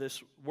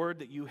this word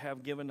that you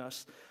have given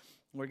us.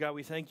 Lord God,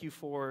 we thank you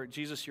for,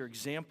 Jesus, your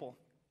example.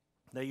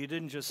 That you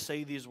didn't just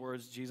say these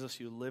words, Jesus,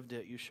 you lived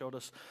it. You showed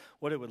us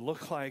what it would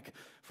look like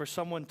for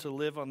someone to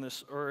live on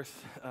this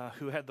earth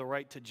who had the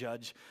right to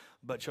judge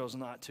but chose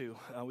not to.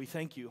 We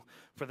thank you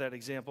for that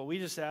example. We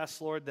just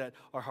ask, Lord, that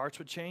our hearts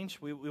would change.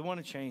 We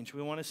want to change.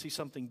 We want to see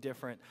something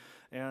different.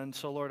 And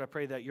so, Lord, I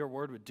pray that your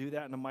word would do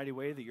that in a mighty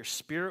way, that your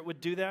spirit would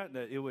do that,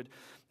 that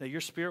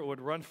your spirit would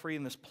run free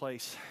in this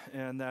place,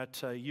 and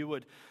that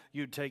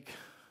you'd take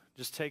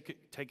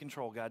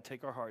control, God.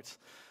 Take our hearts.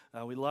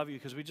 We love you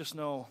because we just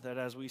know that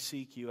as we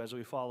seek you, as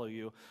we follow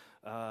you,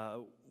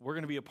 we're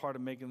going to be a part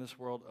of making this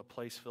world a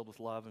place filled with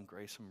love and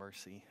grace and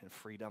mercy and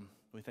freedom.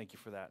 We thank you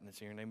for that, and it's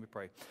in your name we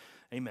pray.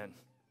 Amen.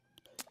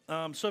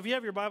 So if you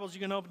have your Bibles,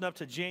 you can open up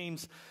to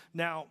James.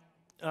 Now,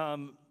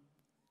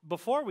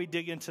 before we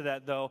dig into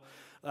that, though,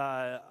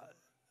 I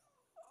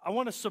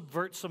want to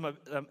subvert some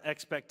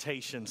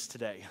expectations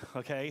today,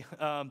 okay?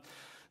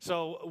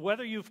 So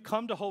whether you've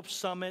come to Hope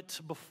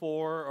Summit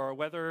before or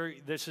whether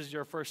this is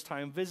your first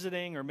time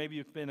visiting or maybe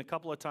you've been a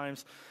couple of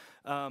times,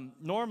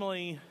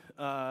 normally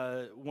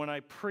when I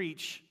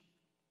preach,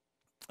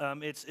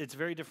 it's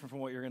very different from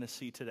what you're going to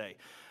see today.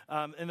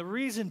 And the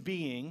reason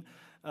being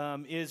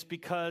is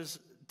because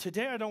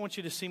today I don't want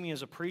you to see me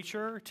as a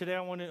preacher. Today I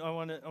want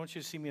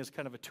you to see me as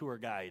kind of a tour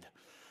guide,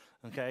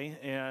 okay?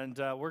 And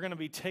we're going to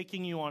be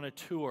taking you on a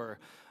tour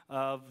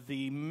of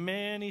the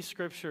many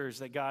scriptures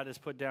that God has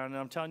put down. And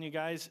I'm telling you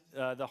guys,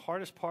 the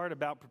hardest part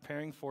about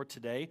preparing for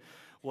today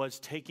was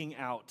taking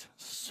out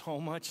so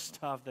much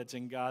stuff that's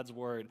in God's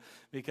Word,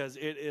 because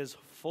it is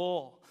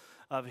full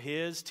of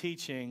His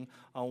teaching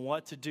on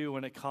what to do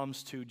when it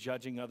comes to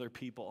judging other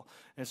people.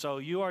 And so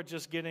you are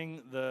just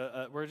getting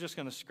we're just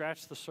going to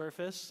scratch the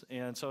surface.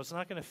 And so it's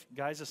not going to,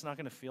 guys, it's not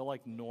going to feel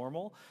like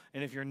normal.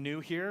 And if you're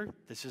new here,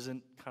 this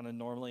isn't kind of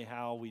normally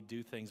how we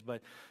do things.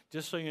 But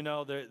just so you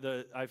know,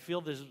 I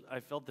felt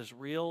this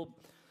real,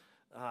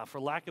 for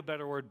lack of a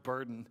better word,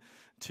 burden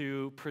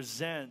to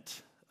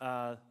present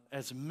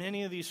as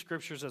many of these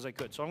scriptures as I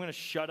could. So I'm going to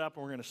shut up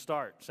and we're going to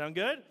start. Sound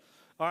good?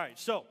 All right,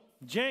 so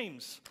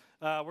James.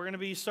 We're going to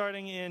be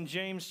starting in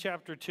James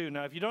chapter 2.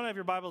 Now, if you don't have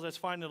your Bibles, that's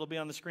fine. It'll be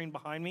on the screen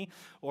behind me,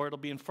 or it'll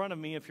be in front of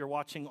me if you're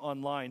watching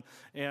online.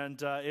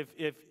 And if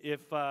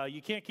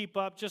you can't keep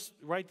up, just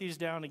write these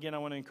down. Again, I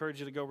want to encourage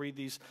you to go read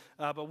these.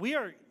 But we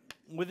are,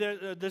 with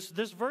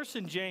this verse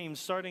in James,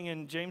 starting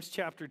in James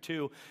chapter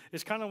 2,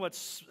 is kind of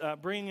what's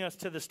bringing us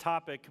to this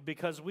topic,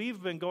 because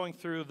we've been going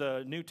through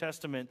the New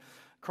Testament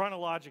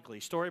chronologically,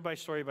 story by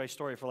story by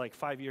story, for like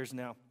 5 years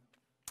now.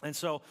 And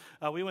so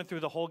we went through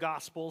the whole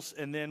Gospels,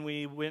 and then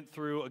we went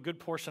through a good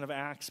portion of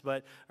Acts.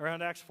 But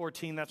around Acts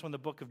 14, that's when the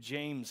book of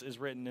James is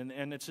written.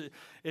 And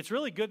it's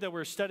really good that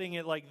we're studying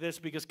it like this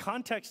because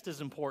context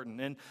is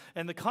important.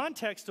 And the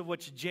context of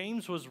which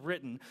James was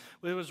written,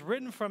 it was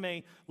written from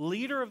a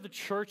leader of the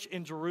church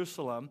in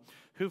Jerusalem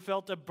who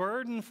felt a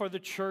burden for the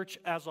church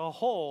as a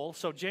whole.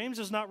 So James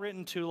is not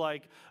written to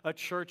like a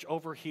church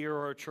over here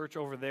or a church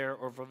over there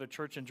or for the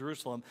church in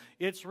Jerusalem.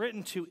 It's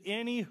written to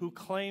any who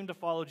claim to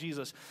follow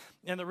Jesus.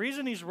 And the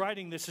reason he's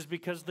writing this is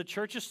because the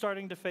church is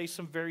starting to face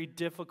some very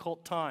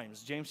difficult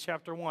times. James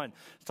chapter 1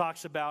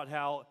 talks about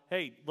how,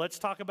 hey, let's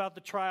talk about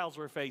the trials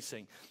we're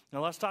facing.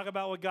 Now let's talk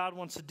about what God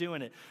wants to do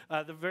in it.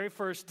 The very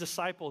first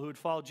disciple who would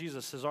follow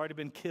Jesus has already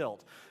been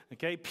killed.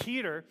 Okay,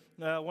 Peter,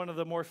 one of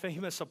the more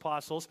famous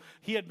apostles,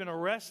 he had been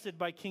arrested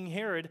by King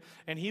Herod,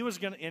 and he was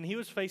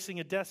facing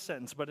a death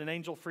sentence, but an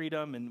angel freed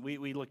him, and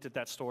we looked at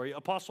that story.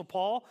 Apostle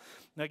Paul,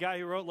 the guy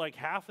who wrote like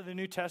half of the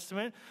New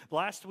Testament,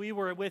 last we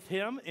were with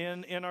him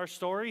in our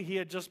story, he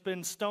had just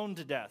been stoned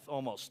to death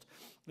almost.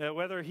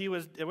 Whether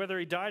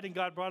he died and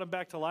God brought him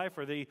back to life,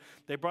 or they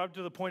brought him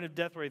to the point of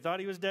death where he thought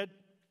he was dead,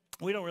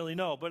 we don't really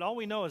know. But all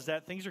we know is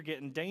that things are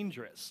getting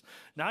dangerous.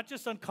 Not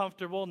just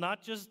uncomfortable,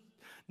 not just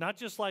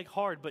like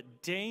hard,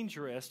 but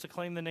dangerous to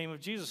claim the name of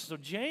Jesus. So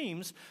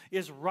James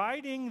is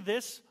writing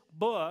this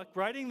book,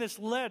 writing this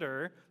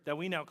letter that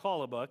we now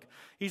call a book.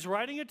 He's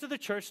writing it to the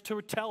church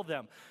to tell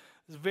them.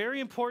 It's very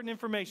important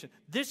information.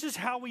 This is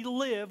how we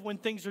live when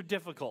things are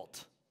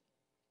difficult.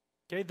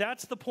 Okay,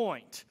 that's the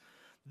point.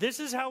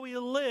 This is how we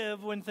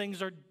live when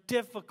things are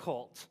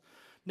difficult.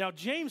 Now,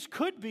 James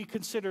could be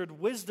considered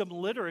wisdom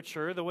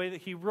literature the way that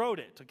he wrote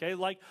it, okay?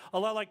 Like a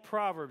lot like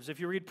Proverbs. If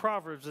you read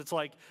Proverbs, it's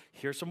like,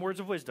 here's some words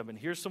of wisdom, and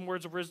here's some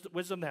words of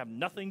wisdom that have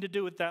nothing to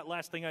do with that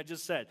last thing I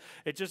just said.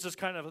 It just is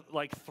kind of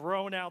like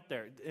thrown out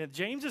there. And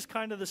James is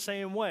kind of the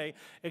same way,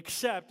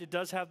 except it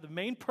does have the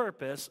main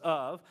purpose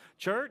of,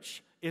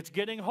 church, it's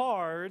getting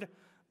hard.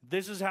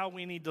 This is how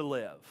we need to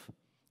live.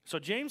 So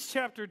James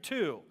chapter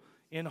 2,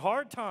 in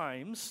hard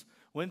times,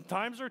 when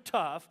times are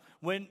tough,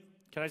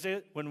 can I say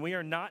it? When we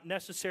are not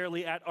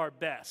necessarily at our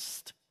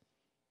best,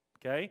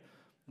 okay?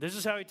 This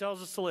is how he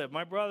tells us to live.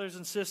 My brothers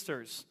and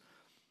sisters,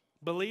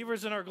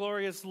 believers in our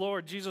glorious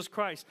Lord Jesus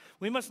Christ,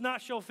 we must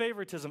not show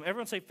favoritism.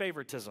 Everyone say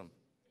favoritism.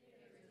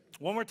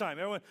 One more time.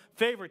 Everyone,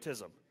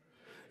 favoritism.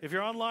 If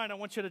you're online, I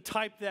want you to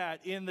type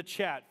that in the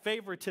chat.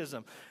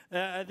 Favoritism.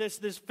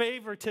 This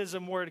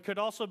favoritism word could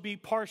also be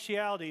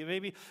partiality.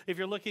 Maybe if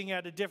you're looking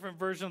at a different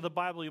version of the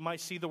Bible, you might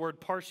see the word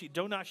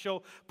do not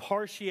show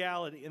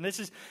partiality. And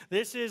this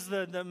is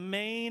the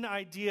main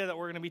idea that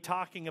we're going to be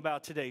talking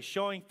about today,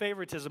 showing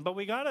favoritism. But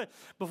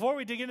before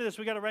we dig into this,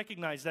 we got to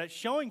recognize that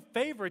showing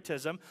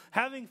favoritism,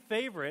 having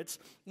favorites,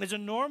 is a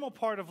normal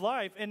part of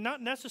life and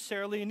not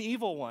necessarily an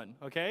evil one,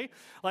 okay?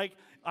 Like,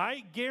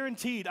 I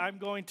guaranteed I'm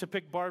going to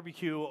pick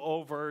barbecue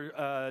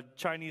over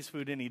Chinese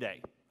food any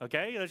day.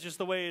 Okay, that's just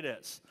the way it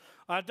is.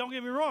 Don't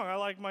get me wrong. I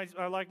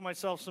like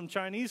myself some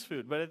Chinese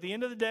food, but at the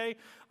end of the day,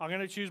 I'm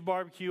going to choose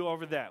barbecue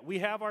over that. We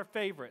have our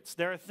favorites.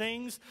 There are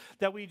things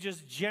that we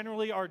just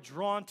generally are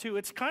drawn to.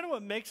 It's kind of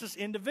what makes us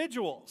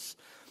individuals,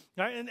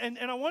 right? And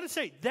I want to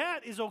say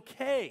that is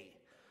okay.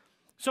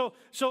 So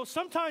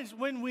sometimes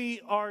when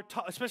we are,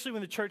 especially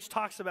when the church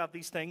talks about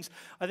these things,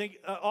 I think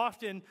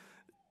often.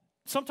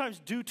 Sometimes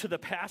due to the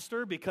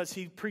pastor because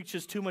he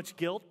preaches too much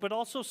guilt, but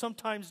also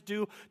sometimes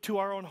due to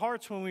our own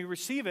hearts when we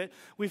receive it,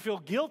 we feel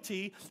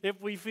guilty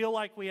if we feel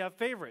like we have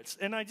favorites.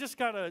 And I just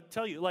got to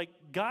tell you, like,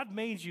 God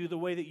made you the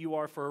way that you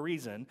are for a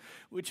reason,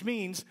 which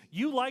means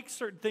you like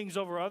certain things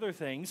over other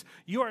things.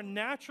 You are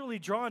naturally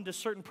drawn to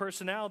certain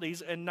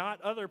personalities and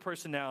not other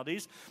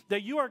personalities,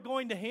 that you are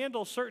going to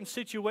handle certain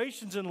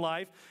situations in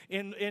life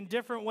in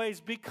different ways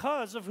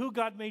because of who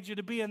God made you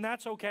to be, and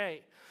that's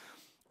okay.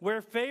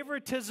 Where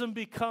favoritism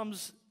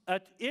becomes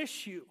an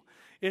issue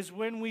is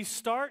when we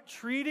start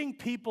treating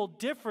people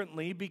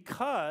differently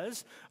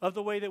because of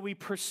the way that we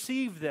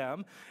perceive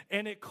them,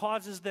 and it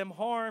causes them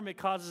harm, it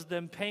causes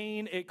them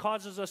pain, it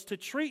causes us to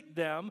treat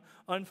them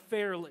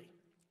unfairly.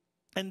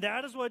 And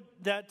that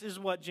is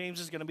what James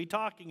is going to be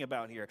talking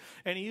about here.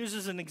 And he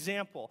uses an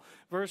example.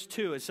 Verse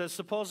 2, it says,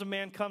 suppose a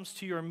man comes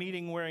to your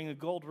meeting wearing a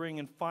gold ring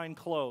and fine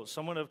clothes,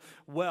 someone of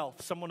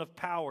wealth, someone of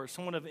power,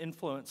 someone of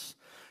influence.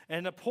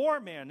 And a poor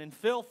man in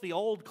filthy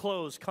old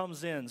clothes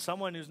comes in,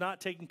 someone who's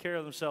not taking care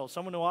of themselves,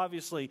 someone who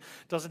obviously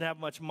doesn't have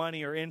much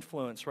money or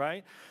influence,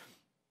 right?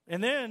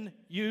 And then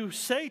you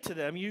say to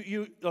them,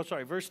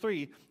 verse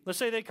 3, let's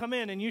say they come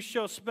in and you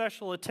show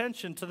special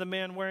attention to the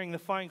man wearing the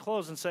fine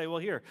clothes and say, well,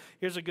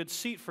 here's a good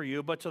seat for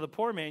you. But to the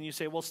poor man, you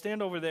say, well,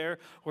 stand over there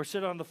or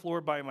sit on the floor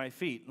by my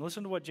feet. And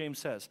listen to what James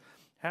says.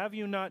 Have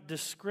you not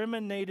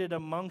discriminated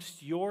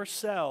amongst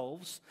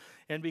yourselves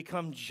and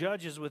become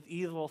judges with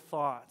evil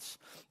thoughts?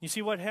 You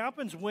see, what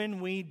happens when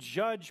we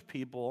judge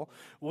people,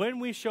 when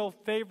we show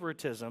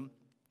favoritism,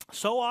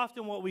 so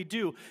often what we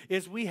do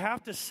is we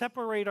have to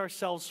separate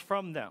ourselves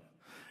from them.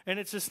 And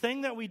it's this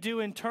thing that we do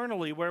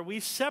internally where we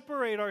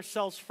separate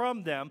ourselves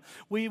from them.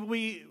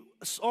 We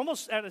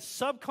almost at a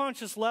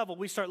subconscious level,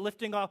 we start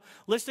listing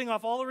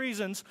off all the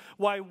reasons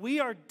why we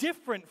are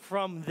different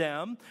from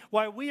them,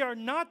 why we are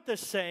not the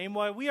same,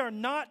 why we are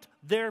not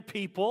their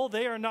people,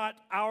 they are not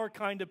our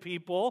kind of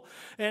people.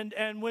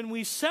 And when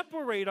we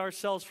separate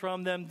ourselves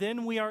from them,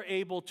 then we are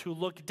able to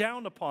look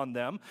down upon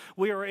them.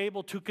 We are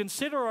able to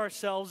consider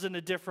ourselves in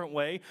a different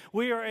way.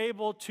 We are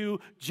able to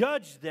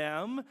judge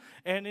them,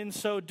 and in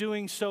so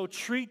doing so,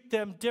 treat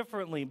them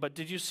differently. But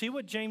did you see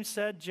what James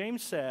said?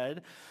 James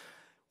said,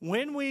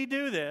 when we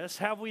do this,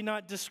 have we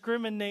not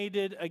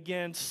discriminated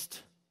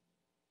against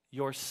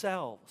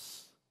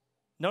yourselves?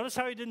 Notice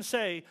how he didn't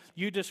say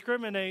you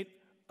discriminate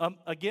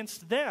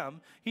against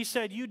them. He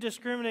said you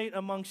discriminate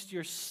amongst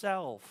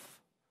yourself.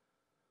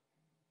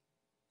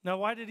 Now,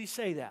 why did he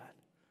say that?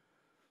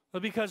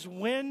 Well, because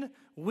when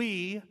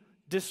we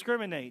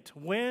discriminate,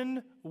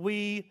 when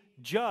we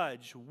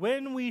judge,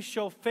 when we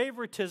show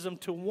favoritism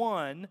to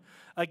one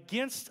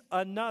against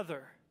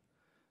another,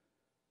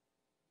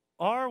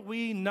 are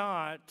we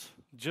not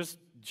just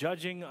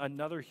judging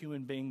another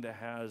human being that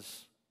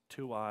has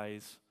 2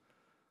 eyes,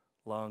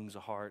 lungs, a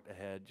heart, a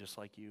head, just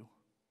like you?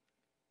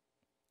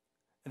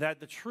 And that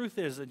the truth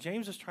is that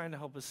James is trying to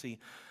help us see,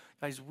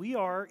 guys, we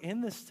are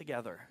in this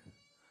together.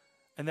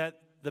 And that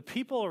the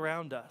people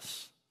around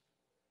us,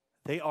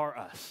 they are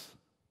us.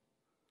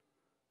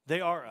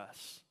 They are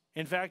us.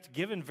 In fact,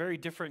 given very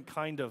different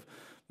kind of,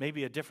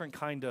 maybe a different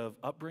kind of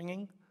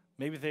upbringing,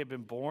 maybe they had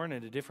been born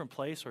in a different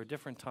place or a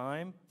different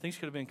time, things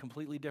could have been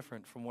completely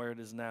different from where it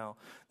is now.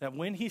 That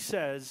when he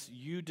says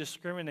you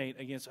discriminate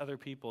against other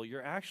people,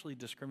 you're actually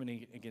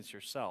discriminating against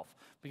yourself,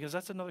 because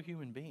that's another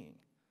human being.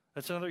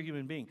 That's another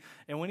human being.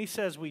 And when he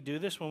says we do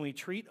this, when we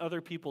treat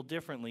other people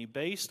differently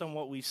based on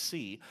what we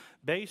see,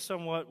 based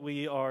on what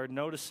we are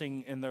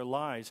noticing in their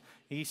lives,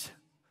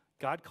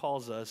 God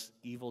calls us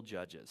evil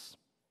judges.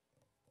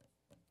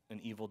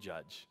 An evil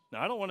judge.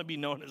 Now, I don't want to be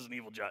known as an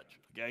evil judge,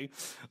 okay?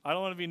 I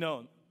don't want to be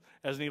known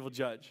as an evil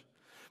judge.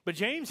 But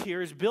James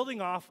here is building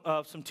off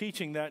of some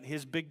teaching that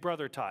his big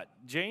brother taught.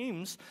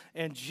 James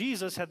and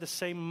Jesus had the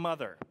same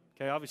mother.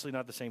 Okay, obviously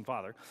not the same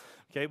father.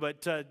 Okay,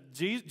 but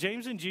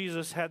James and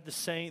Jesus had the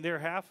same, they're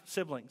half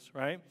siblings,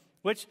 right?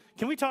 Which,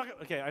 can we talk,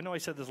 okay, I know I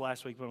said this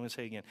last week, but I'm going to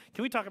say it again.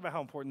 Can we talk about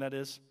how important that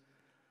is?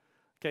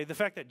 Okay, the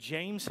fact that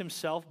James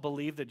himself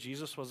believed that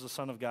Jesus was the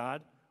Son of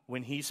God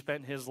when he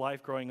spent his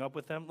life growing up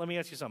with them. Let me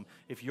ask you something.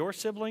 If your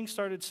siblings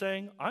started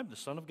saying, I'm the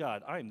Son of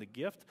God, I am the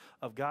gift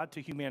of God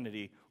to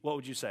humanity, what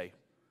would you say?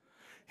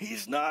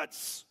 He's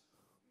nuts.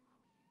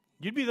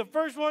 You'd be the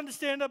first one to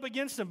stand up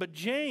against him. But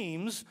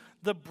James,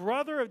 the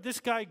brother of this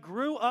guy,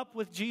 grew up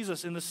with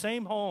Jesus in the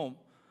same home.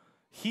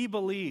 He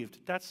believed.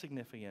 That's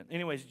significant.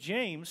 Anyways,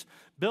 James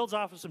builds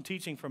off of some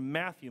teaching from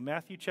Matthew.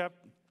 Matthew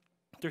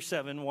chapter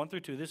 7, 1 through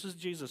 2. This is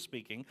Jesus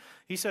speaking.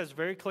 He says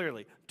very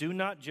clearly, do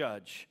not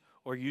judge,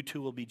 or you too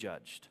will be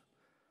judged.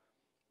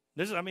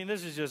 This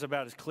is just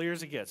about as clear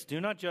as it gets. Do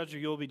not judge, or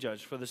you will be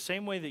judged. For the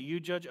same way that you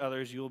judge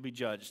others, you will be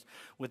judged.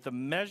 With the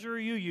measure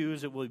you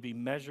use, it will be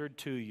measured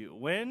to you.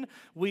 When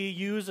we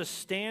use a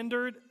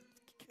standard,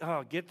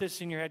 get this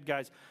in your head,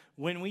 guys.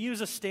 When we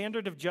use a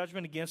standard of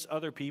judgment against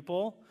other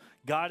people,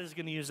 God is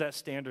going to use that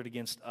standard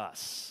against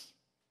us.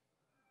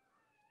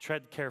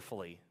 Tread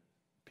carefully,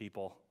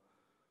 people.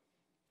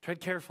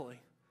 Tread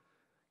carefully.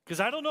 Because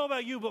I don't know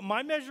about you, but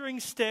my measuring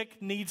stick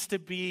needs to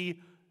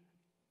be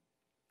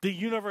the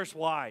universe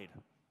wide,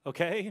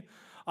 okay?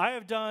 I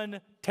have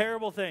done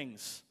terrible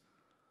things.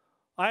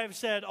 I have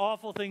said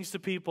awful things to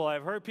people.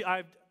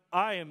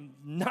 I am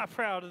not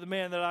proud of the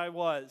man that I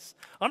was.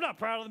 I'm not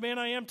proud of the man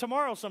I am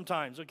tomorrow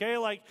sometimes, okay?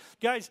 Like,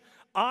 guys,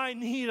 I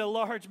need a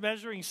large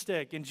measuring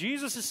stick. And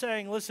Jesus is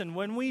saying, listen,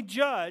 when we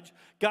judge,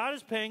 God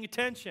is paying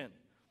attention.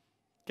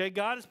 Okay,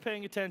 God is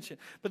paying attention.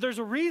 But there's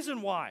a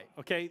reason why,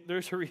 okay?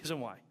 There's a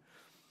reason why.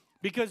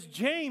 Because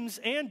James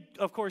and,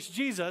 of course,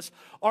 Jesus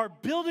are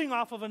building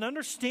off of an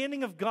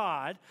understanding of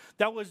God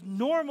that was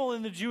normal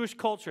in the Jewish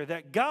culture,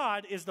 that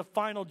God is the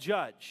final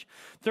judge.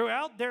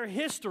 Throughout their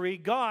history,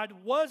 God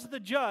was the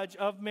judge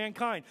of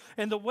mankind.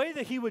 And the way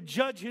that he would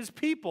judge his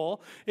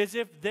people is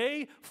if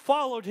they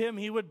followed him,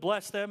 he would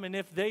bless them. And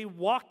if they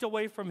walked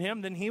away from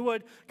him, then he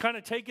would kind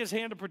of take his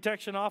hand of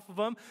protection off of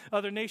them.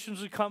 Other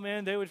nations would come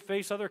in. They would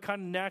face other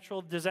kind of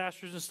natural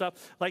disasters and stuff.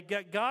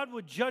 Like God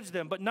would judge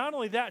them. But not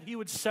only that, he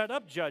would set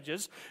up judges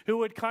who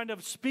would kind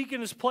of speak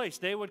in his place.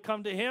 They would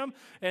come to him,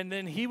 and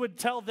then he would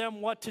tell them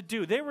what to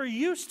do. They were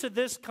used to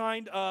this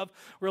kind of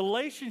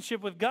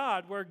relationship with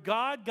God where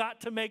God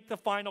got to make the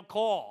final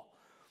call.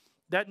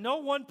 That no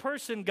one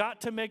person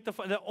got to make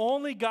that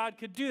only God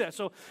could do that.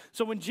 So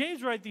when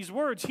James writes these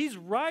words, he's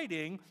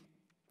writing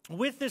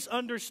with this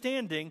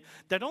understanding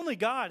that only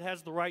God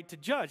has the right to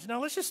judge. Now,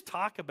 let's just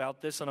talk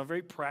about this on a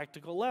very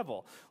practical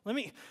level.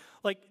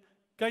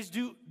 Guys,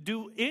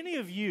 do any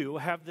of you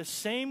have the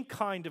same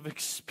kind of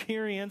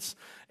experience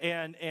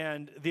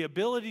and the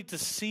ability to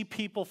see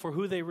people for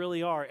who they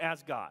really are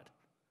as God?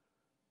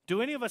 Do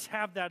any of us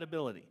have that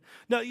ability?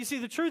 Now, you see,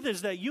 the truth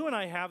is that you and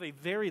I have a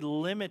very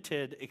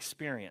limited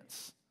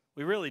experience.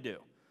 We really do.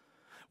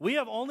 We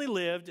have only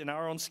lived in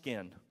our own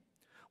skin.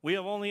 We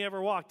have only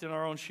ever walked in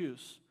our own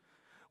shoes.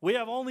 We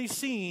have only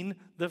seen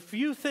the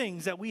few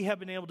things that we have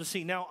been able to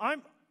see. Now,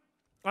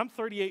 I'm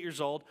 38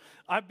 years old.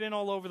 I've been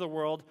all over the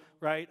world,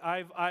 right?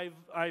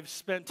 I've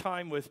spent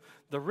time with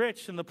the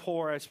rich and the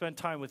poor. I've spent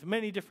time with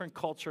many different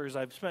cultures.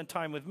 I've spent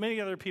time with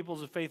many other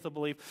peoples of faith and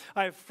belief.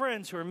 I have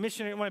friends who are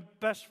missionaries. My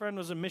best friend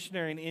was a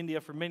missionary in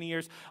India for many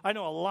years. I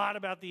know a lot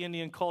about the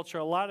Indian culture,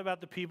 a lot about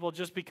the people,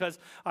 just because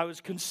I was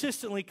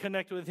consistently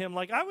connected with him.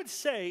 Like I would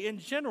say, in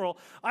general,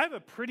 I have a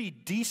pretty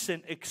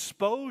decent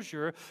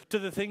exposure to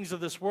the things of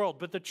this world.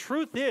 But the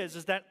truth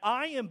is that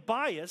I am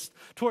biased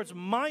towards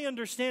my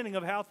understanding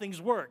of how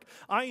things work.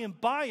 I am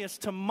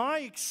biased to my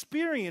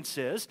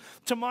experiences,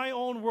 to my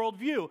own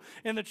worldview.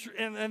 And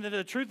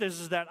the truth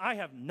is that I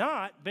have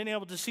not been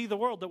able to see the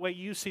world the way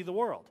you see the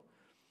world.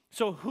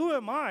 So who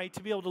am I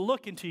to be able to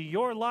look into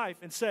your life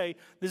and say,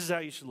 this is how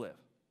you should live?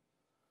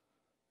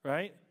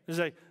 Right?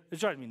 It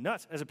drives me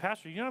nuts. As a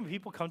pastor, you know how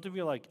people come to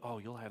me like, oh,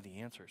 you'll have the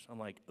answers. I'm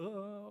like,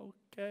 oh,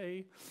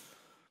 okay.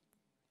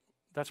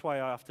 That's why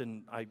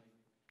I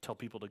tell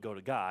people to go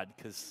to God,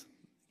 because,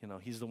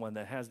 he's the one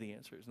that has the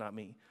answers, not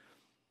me.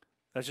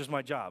 That's just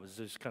my job, is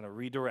just kind of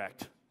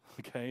redirect,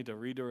 okay, to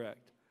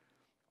redirect.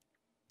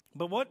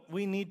 But what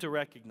we need to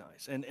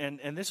recognize,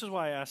 and this is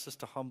why I asked us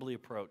to humbly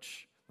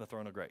approach the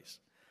throne of grace.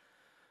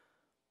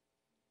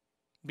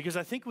 Because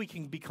I think we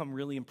can become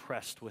really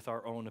impressed with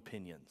our own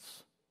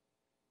opinions.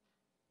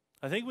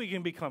 I think we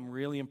can become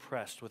really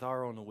impressed with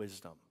our own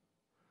wisdom.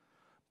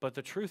 But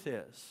the truth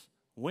is,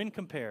 when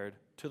compared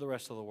to the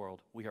rest of the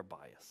world, we are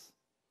biased.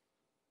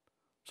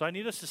 So I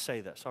need us to say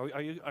this.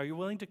 Are you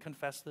willing to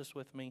confess this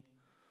with me?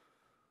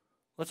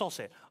 Let's all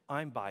say it.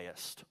 I'm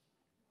biased.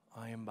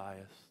 I am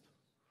biased.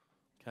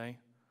 Okay?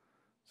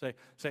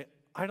 Say,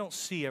 I don't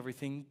see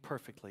everything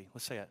perfectly.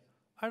 Let's say it.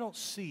 I don't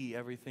see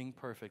everything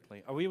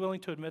perfectly. Are we willing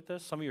to admit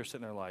this? Some of you are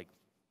sitting there like,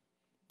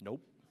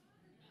 nope.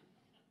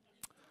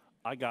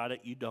 I got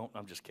it. You don't.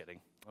 I'm just kidding.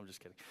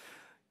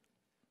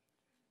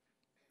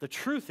 The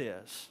truth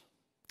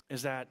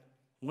is that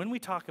when we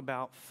talk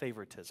about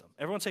favoritism,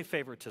 everyone say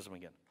favoritism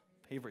again.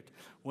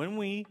 When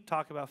we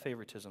talk about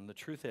favoritism, the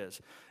truth is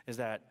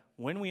that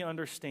when we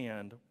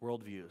understand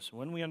worldviews,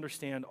 when we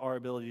understand our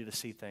ability to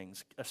see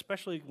things,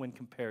 especially when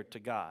compared to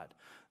God,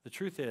 the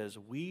truth is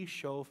we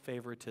show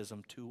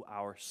favoritism to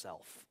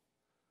ourselves.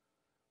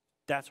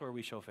 That's where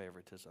we show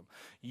favoritism.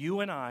 You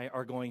and I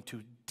are going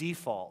to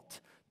default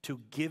to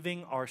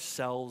giving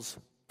ourselves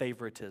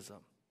favoritism.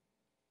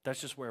 That's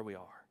just where we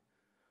are.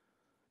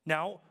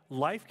 Now,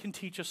 life can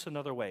teach us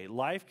another way.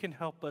 Life can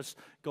help us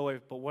go away.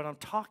 But what I'm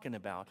talking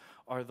about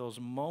are those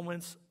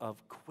moments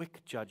of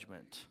quick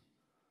judgment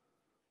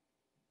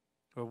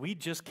where we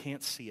just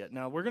can't see it.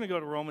 Now, we're going to go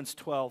to Romans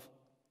 12,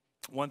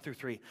 1 through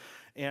 3.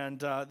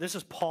 And this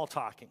is Paul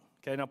talking.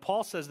 Okay, now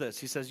Paul says this.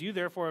 He says, you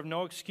therefore have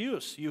no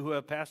excuse, you who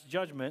have passed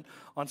judgment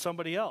on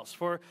somebody else.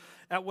 For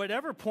at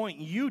whatever point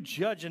you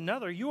judge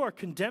another, you are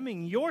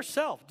condemning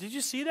yourself. Did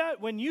you see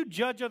that? When you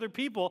judge other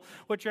people,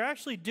 what you're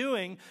actually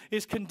doing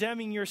is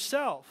condemning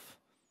yourself.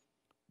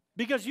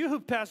 Because you who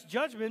pass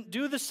judgment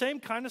do the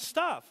same kind of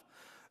stuff.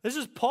 This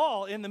is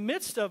Paul in the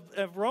midst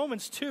of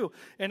Romans 2.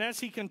 And as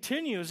he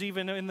continues,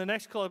 even in the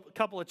next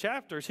couple of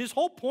chapters, his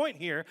whole point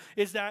here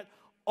is that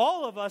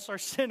all of us are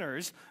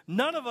sinners.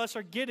 None of us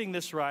are getting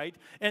this right.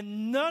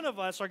 And none of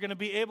us are going to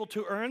be able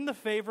to earn the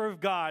favor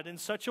of God in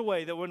such a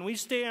way that when we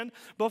stand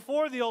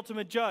before the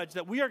ultimate judge,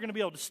 that we are going to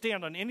be able to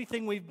stand on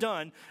anything we've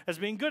done as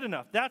being good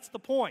enough. That's the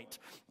point.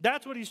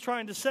 That's what he's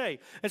trying to say.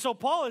 And so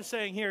Paul is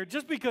saying here,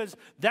 just because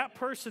that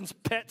person's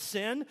pet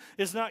sin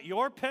is not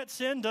your pet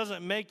sin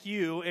doesn't make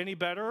you any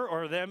better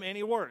or them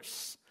any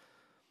worse.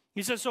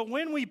 He says, so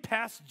when we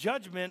pass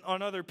judgment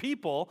on other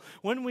people,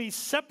 when we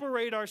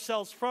separate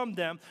ourselves from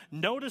them,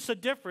 notice a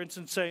difference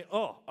and say,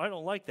 oh, I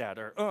don't like that,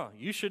 or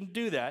you shouldn't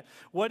do that.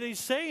 What he's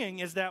saying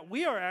is that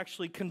we are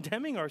actually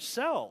condemning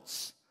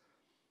ourselves.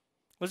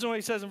 Listen to what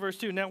he says in verse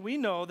 2. Now we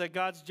know that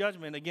God's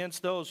judgment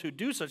against those who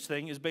do such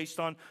thing is based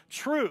on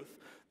truth.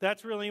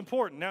 That's really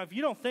important. Now, if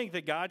you don't think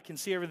that God can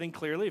see everything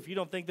clearly, if you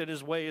don't think that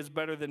his way is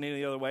better than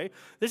any other way,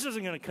 this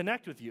isn't going to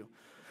connect with you.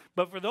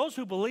 But for those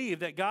who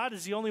believe that God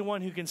is the only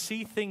one who can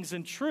see things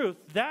in truth,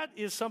 that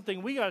is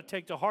something we got to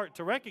take to heart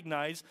to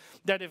recognize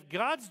that if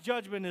God's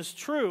judgment is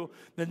true,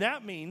 then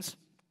that means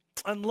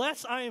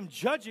unless I am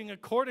judging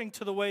according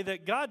to the way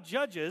that God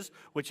judges,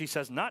 which he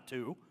says not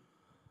to,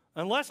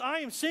 unless I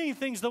am seeing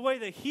things the way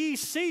that he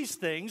sees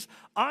things,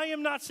 I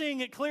am not seeing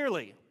it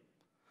clearly.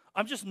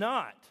 I'm just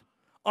not.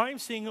 I'm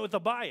seeing it with a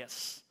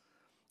bias.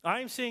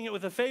 I'm seeing it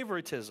with a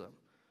favoritism.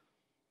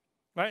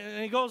 Right?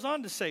 And he goes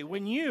on to say,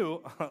 when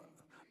you...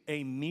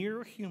 a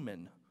mere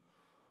human,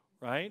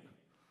 right?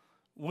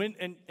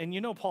 And you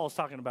know Paul's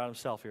talking about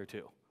himself here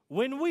too.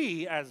 When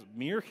we, as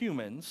mere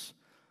humans,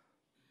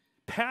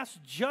 pass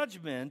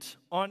judgment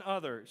on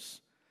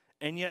others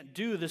and yet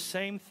do the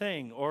same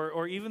thing,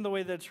 or even the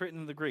way that it's written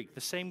in the Greek,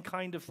 the same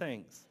kind of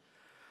things,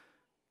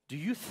 do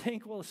you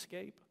think we'll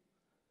escape?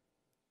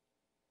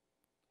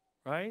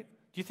 Right?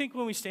 Do you think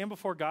when we stand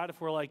before God, if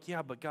we're like,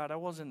 yeah, but God, I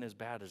wasn't as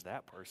bad as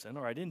that person,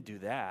 or I didn't do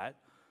that,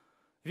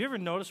 Have you ever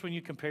noticed when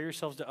you compare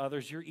yourselves to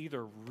others, you're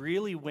either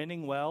really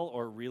winning well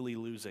or really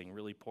losing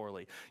really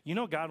poorly? You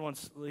know,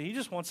 He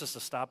just wants us to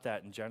stop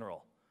that in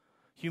general.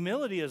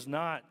 Humility is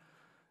not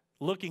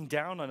looking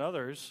down on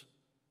others.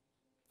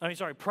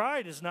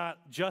 Pride is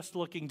not just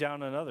looking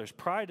down on others.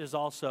 Pride is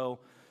also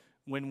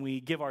when we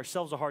give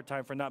ourselves a hard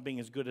time for not being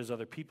as good as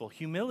other people.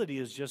 Humility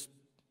is just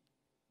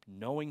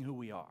knowing who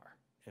we are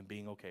and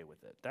being okay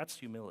with it. That's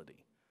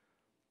humility,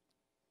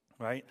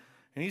 right?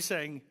 And he's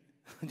saying,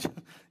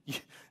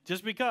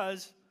 just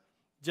because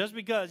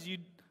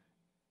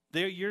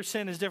your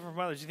sin is different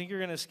from others, you think you're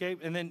going to escape?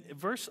 And then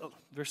verse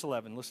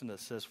 11, listen to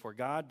this, says, for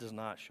God does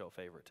not show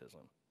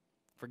favoritism.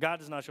 For God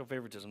does not show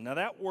favoritism. Now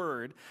that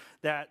word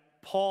that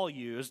Paul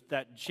used,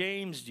 that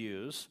James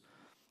used,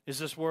 is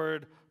this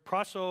word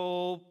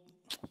proso.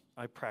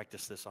 I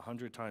practiced this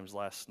 100 times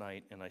last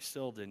night, and I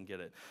still didn't get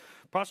it.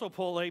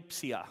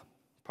 Prosopolepsia.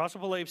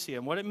 Prosopolepsia.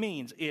 And what it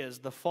means is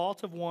the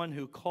fault of one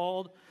who,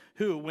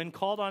 when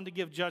called on to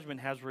give judgment,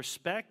 has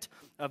respect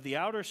of the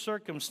outer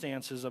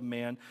circumstances of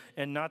man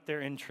and not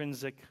their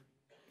intrinsic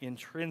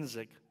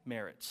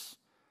merits.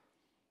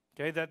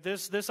 Okay, that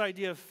this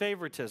idea of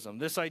favoritism,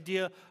 this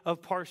idea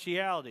of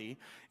partiality,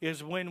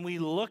 is when we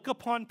look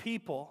upon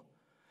people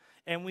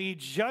and we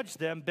judge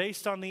them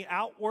based on the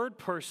outward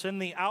person,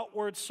 the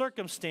outward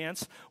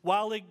circumstance,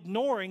 while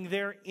ignoring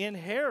their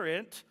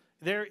intrinsic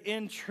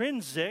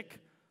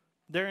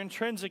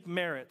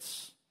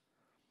merits.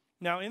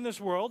 Now, in this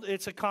world,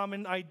 it's a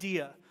common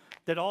idea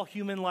that all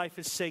human life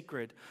is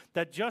sacred,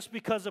 that just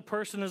because a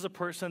person is a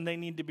person, they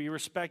need to be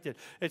respected.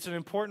 It's an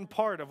important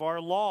part of our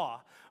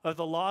law, of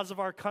the laws of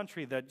our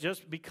country, that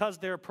just because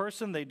they're a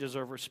person, they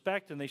deserve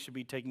respect and they should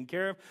be taken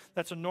care of.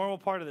 That's a normal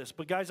part of this.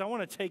 But guys, I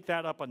want to take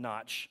that up a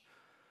notch.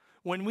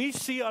 When we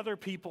see other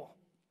people,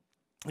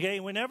 okay,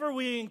 whenever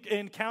we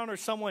encounter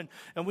someone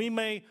and we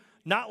may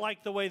not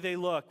like the way they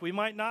look, we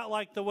might not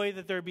like the way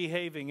that they're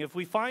behaving, if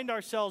we find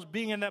ourselves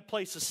being in that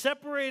place of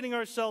separating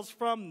ourselves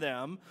from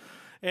them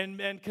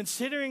and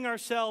considering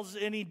ourselves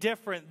any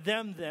different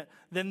than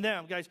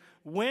them, guys,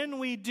 when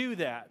we do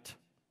that,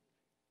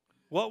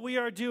 what we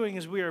are doing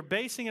is we are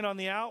basing it on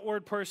the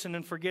outward person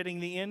and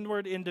forgetting the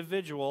inward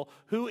individual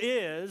who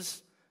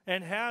is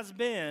and has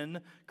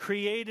been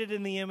created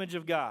in the image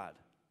of God.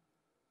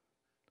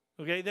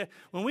 Okay,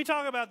 when we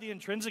talk about the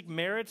intrinsic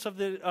merits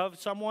of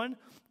someone,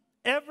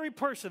 every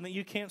person that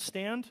you can't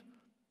stand,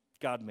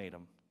 God made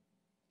them.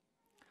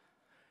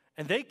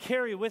 And they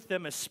carry with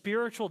them a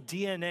spiritual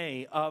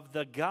DNA of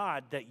the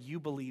God that you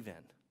believe in.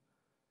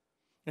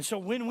 And so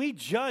when we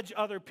judge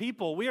other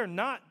people, we are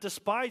not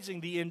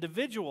despising the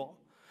individual.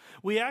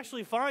 We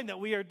actually find that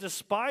we are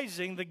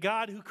despising the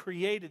God who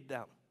created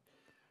them.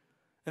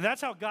 And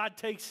that's how God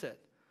takes it.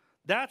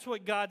 That's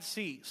what God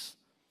sees.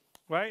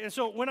 Right? And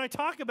so when I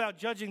talk about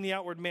judging the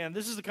outward man,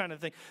 this is the kind of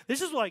thing.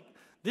 This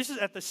is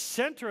at the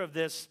center of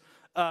this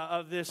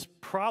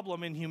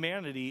problem in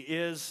humanity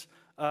is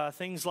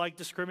things like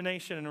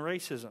discrimination and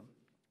racism.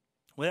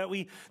 That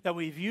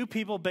we view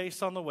people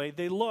based on the way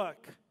they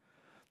look.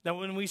 Now,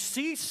 when we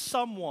see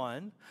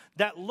someone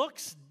that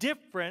looks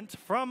different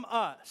from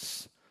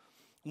us,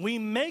 we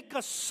make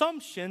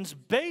assumptions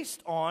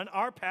based on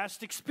our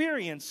past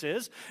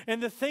experiences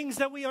and the things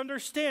that we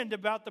understand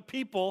about the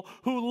people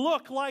who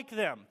look like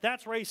them.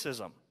 That's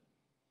racism.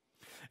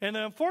 And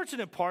the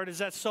unfortunate part is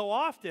that so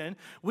often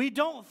we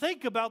don't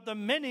think about the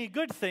many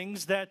good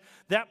things that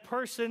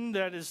person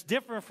that is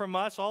different from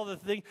us, all the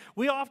things.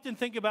 We often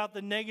think about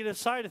the negative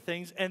side of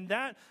things, and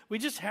that we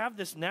just have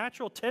this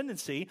natural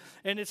tendency,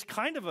 and it's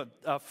kind of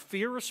a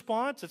fear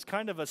response. It's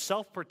kind of a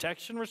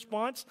self-protection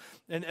response.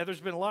 And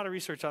there's been a lot of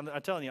research on that.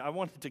 I'm telling you, I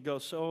wanted to go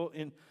so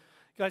in.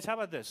 Guys, how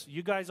about this?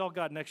 You guys all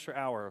got an extra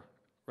hour,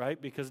 right?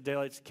 Because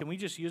daylights. Can we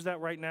just use that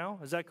right now?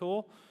 Is that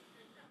cool?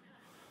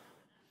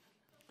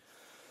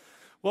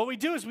 What we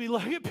do is we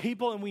look at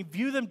people and we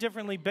view them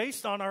differently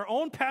based on our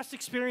own past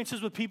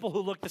experiences with people who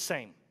look the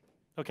same.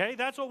 Okay?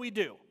 That's what we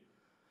do.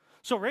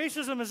 So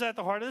racism is at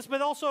the heart of this,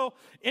 but also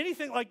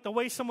anything like the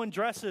way someone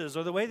dresses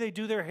or the way they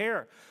do their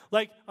hair.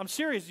 Like, I'm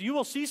serious, you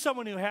will see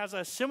someone who has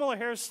a similar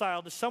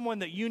hairstyle to someone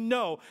that you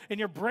know, and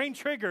your brain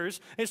triggers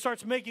and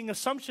starts making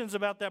assumptions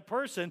about that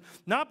person,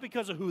 not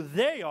because of who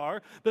they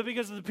are, but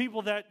because of the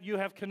people that you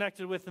have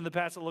connected with in the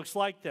past that looks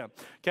like them.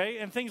 Okay?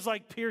 And things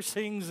like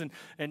piercings and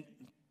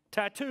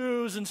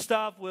tattoos and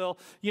stuff will,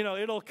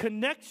 it'll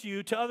connect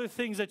you to other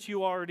things that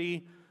you've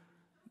already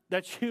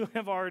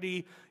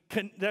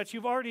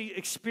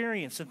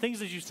experienced and things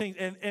that you think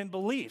and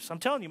beliefs. I'm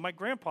telling you, my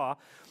grandpa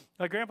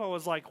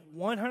was like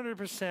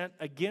 100%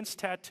 against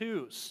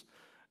tattoos.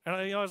 And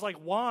I was like,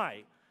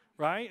 why?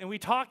 Right? And we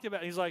talked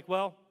about it. He's like,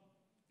 well,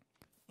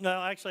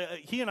 no, actually,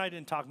 he and I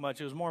didn't talk much.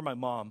 It was more my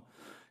mom.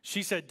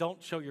 She said,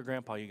 don't show your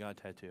grandpa you got a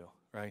tattoo,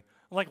 right?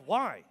 I'm like,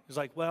 why? He's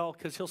like, well,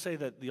 because he'll say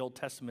that the Old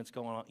Testament's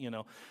going on, in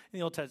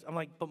the Old Testament. I'm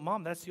like, but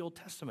Mom, that's the Old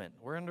Testament.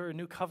 We're under a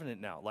new covenant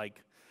now.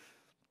 Like,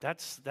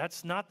 that's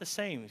not the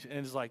same.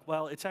 And it's like,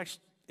 well,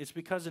 it's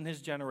because in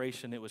his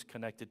generation it was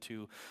connected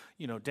to,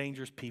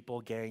 dangerous people,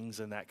 gangs,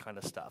 and that kind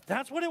of stuff.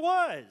 That's what it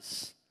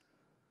was,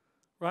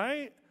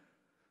 right?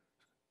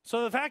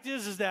 So the fact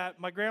is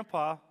that my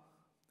grandpa,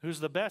 who's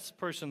the best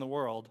person in the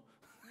world,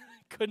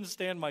 couldn't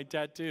stand my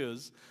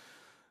tattoos,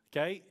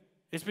 okay?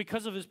 It's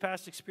because of his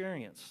past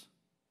experience,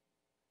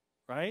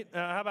 right?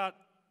 How about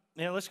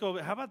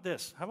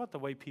this? How about the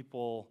way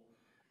people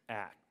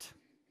act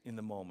in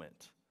the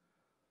moment?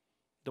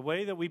 The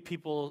way that we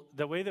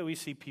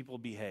see people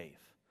behave,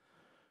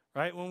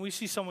 right? When we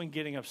see someone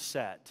getting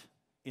upset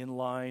in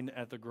line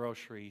at the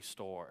grocery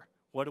store,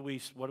 what do we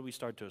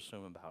start to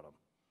assume about them,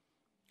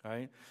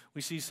 right?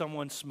 We see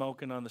someone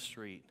smoking on the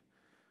street,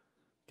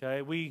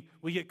 okay? We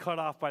get cut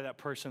off by that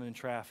person in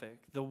traffic.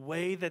 The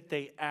way that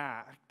they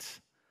act,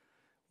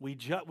 we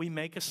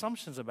make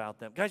assumptions about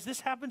them. Guys,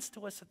 this happens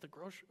to us at the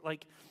grocery,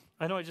 like,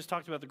 I know I just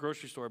talked about the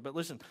grocery store, but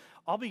listen,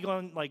 I'll be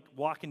going, like,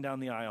 walking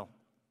down the aisle,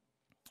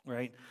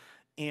 right?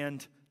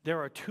 And there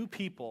are two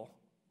people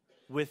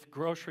with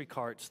grocery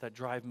carts that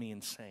drive me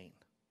insane,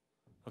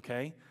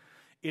 okay?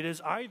 It is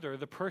either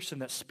the person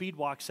that speed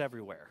walks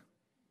everywhere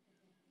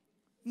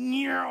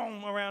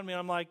around me.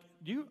 I'm like,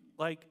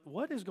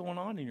 what is going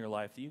on in your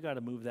life that you got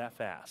to move that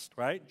fast,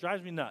 right?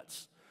 Drives me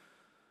nuts,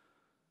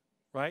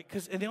 right?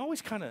 And they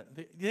always kind of,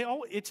 they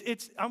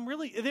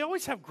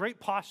always have great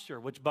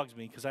posture, which bugs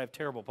me because I have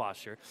terrible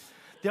posture.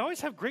 They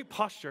always have great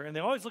posture, and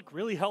they always look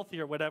really healthy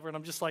or whatever, and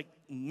I'm just like,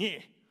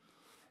 nyeh.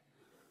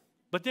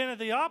 But then at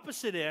the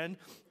opposite end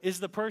is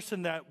the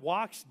person that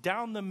walks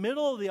down the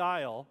middle of the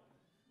aisle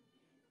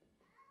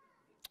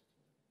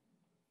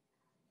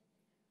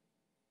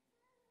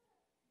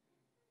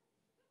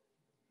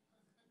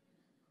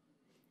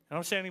and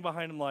I'm standing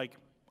behind him like,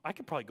 I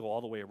could probably go all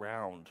the way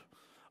around.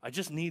 I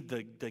just need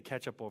the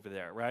ketchup over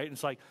there, right? And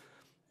it's like,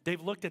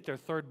 they've looked at their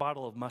third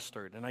bottle of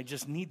mustard, and I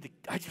just need the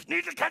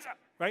ketchup,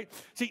 right?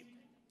 See,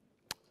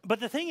 but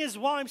the thing is,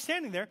 while I'm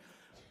standing there,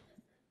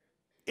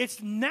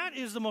 that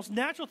is the most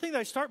natural thing that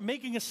I start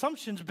making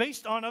assumptions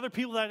based on other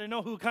people that I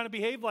know who kind of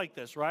behave like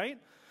this, right?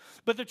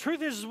 But the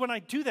truth is when I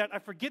do that, I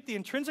forget the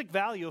intrinsic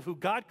value of who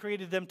God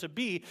created them to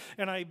be,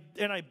 and I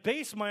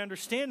base my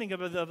understanding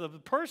of the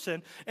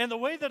person and the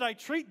way that I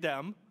treat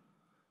them,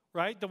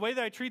 right? The way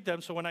that I treat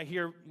them. So when I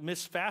hear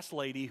Miss Fast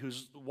Lady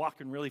who's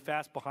walking really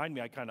fast behind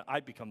me, I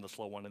become the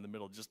slow one in the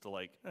middle just to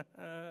like,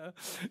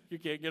 you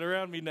can't get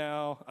around me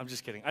now. I'm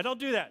just kidding. I don't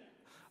do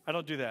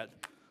that.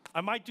 I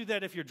might do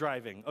that if you're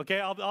driving, okay?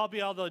 I'll be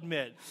able to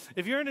admit.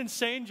 If you're an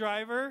insane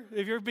driver,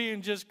 if you're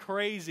being just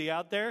crazy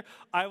out there,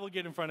 I will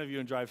get in front of you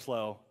and drive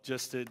slow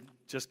just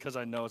because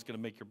I know it's going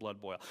to make your blood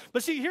boil.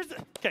 But see,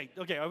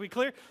 okay, are we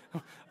clear?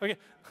 Okay,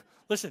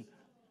 listen,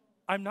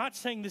 I'm not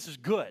saying this is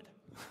good.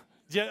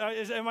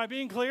 Am I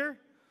being clear?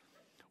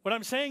 What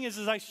I'm saying is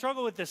I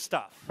struggle with this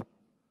stuff,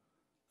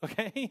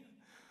 okay?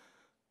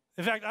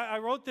 In fact, I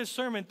wrote this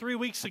sermon 3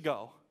 weeks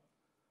ago,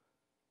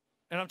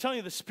 and I'm telling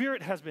you, the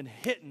Spirit has been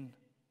hitting.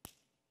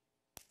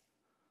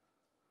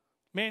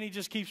 Man, he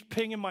just keeps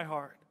pinging my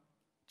heart.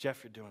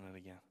 Jeff, you're doing it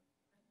again.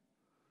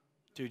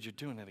 Dude, you're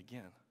doing it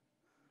again.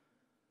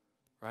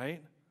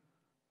 Right?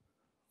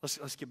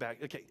 Let's get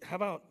back. Okay, how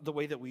about the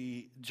way that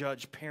we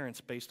judge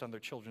parents based on their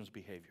children's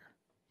behavior?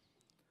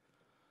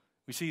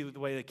 We see the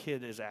way the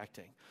kid is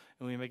acting,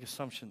 and we make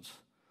assumptions.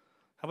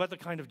 How about the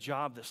kind of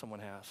job that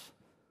someone has?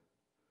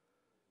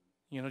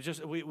 You know,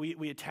 just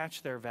we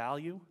attach their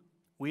value.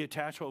 We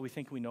attach what we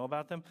think we know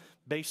about them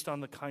based on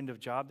the kind of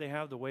job they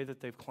have, the way that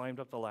they've climbed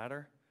up the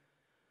ladder.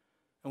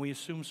 And we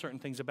assume certain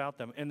things about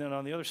them. And then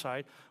on the other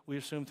side, we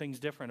assume things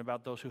different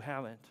about those who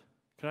haven't.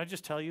 Can I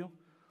just tell you,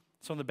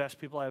 some of the best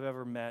people I've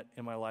ever met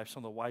in my life, some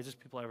of the wisest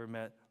people I ever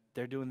met,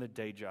 they're doing the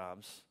day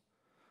jobs.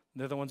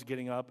 They're the ones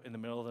getting up in the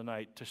middle of the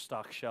night to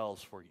stock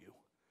shelves for you.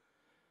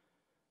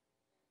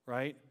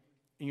 Right?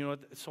 And you know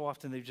what? So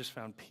often they've just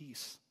found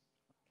peace.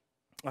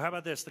 Well, how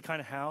about this? The kind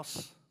of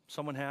house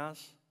someone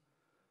has,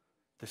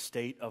 the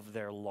state of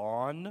their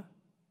lawn.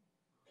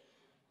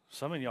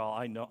 Some of y'all,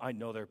 I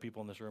know there are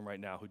people in this room right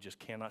now who just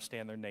cannot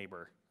stand their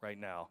neighbor right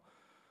now.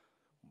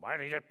 Why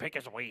don't you just pick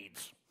his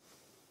weeds?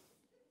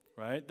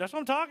 Right? That's what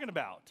I'm talking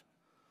about.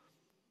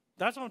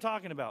 But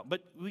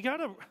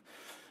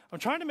I'm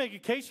trying to make a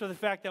case for the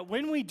fact that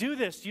when we do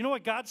this, do you know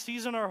what God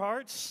sees in our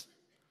hearts?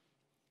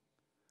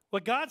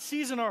 What God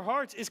sees in our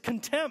hearts is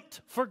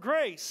contempt for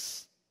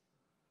grace.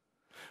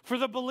 For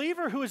the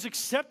believer who has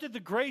accepted the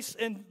grace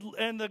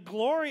and the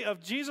glory of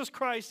Jesus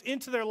Christ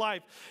into their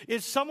life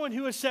is someone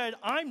who has said,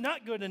 I'm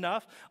not good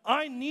enough.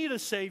 I need a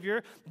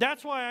Savior.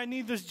 That's why I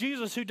need this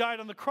Jesus who died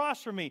on the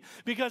cross for me,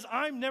 because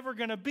I'm never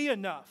going to be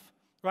enough,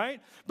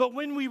 right? But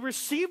when we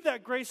receive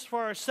that grace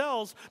for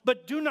ourselves,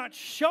 but do not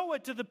show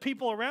it to the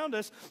people around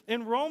us,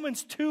 in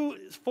Romans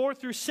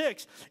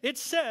 2:4-6, it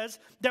says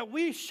that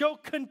we show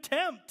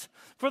contempt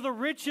for the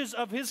riches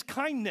of his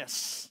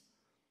kindness.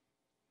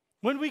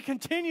 When we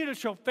continue to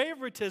show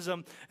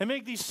favoritism and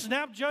make these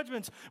snap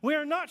judgments, we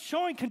are not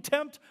showing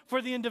contempt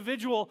for the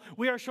individual.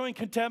 We are showing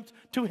contempt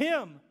to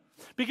him.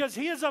 Because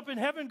he is up in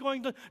heaven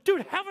going,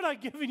 dude, haven't I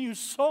given you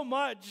so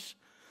much?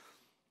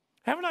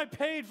 Haven't I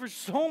paid for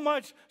so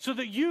much so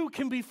that you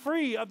can be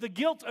free of the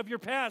guilt of your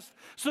past,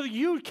 so that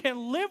you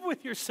can live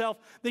with yourself,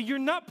 that you're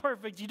not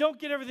perfect, you don't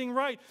get everything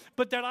right,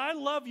 but that I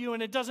love you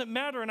and it doesn't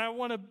matter and I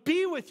want to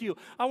be with you.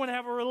 I want to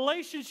have a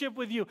relationship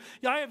with you.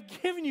 I have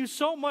given you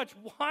so much.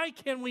 Why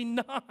can we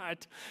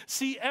not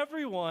see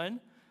everyone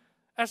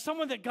as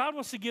someone that God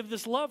wants to give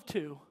this love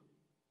to?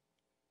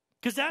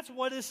 Because that's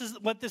what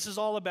this is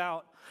all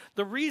about.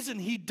 The reason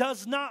he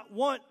does not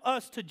want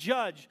us to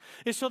judge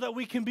is so that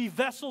we can be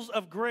vessels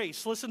of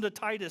grace. Listen to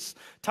Titus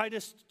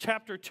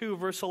chapter 2,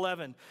 verse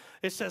 11.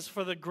 It says,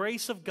 "For the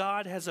grace of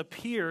God has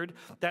appeared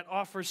that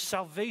offers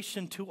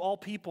salvation to all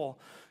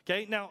people."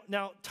 Okay,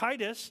 now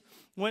Titus,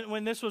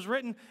 when this was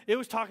written, it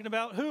was talking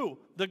about who?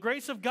 The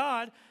grace of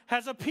God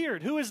has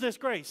appeared. Who is this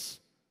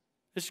grace?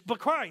 It's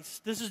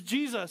Christ. This is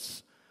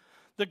Jesus.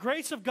 The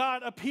grace of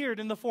God appeared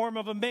in the form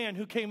of a man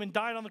who came and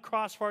died on the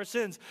cross for our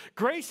sins.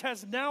 Grace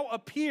has now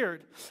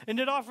appeared, and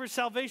it offers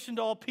salvation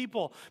to all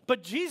people.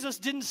 But Jesus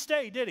didn't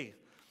stay, did he?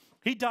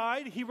 He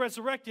died, he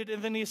resurrected,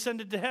 and then he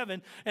ascended to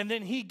heaven, and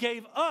then he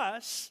gave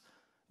us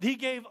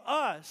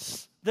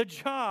the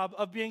job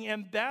of being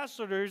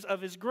ambassadors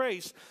of his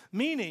grace,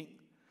 meaning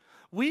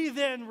we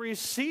then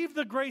receive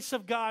the grace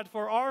of God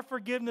for our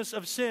forgiveness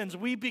of sins.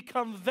 We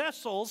become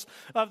vessels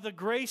of the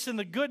grace and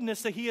the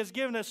goodness that he has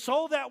given us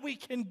so that we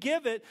can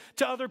give it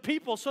to other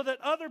people, so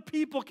that other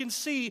people can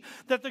see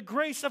that the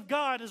grace of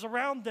God is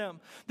around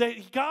them.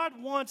 That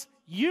God wants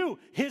you,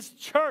 his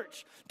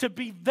church, to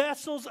be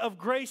vessels of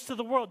grace to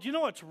the world. You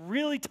know what's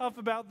really tough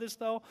about this,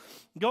 though?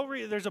 Go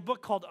read. There's a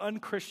book called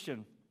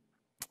Unchristian.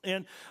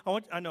 And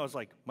I know it's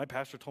like, my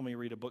pastor told me to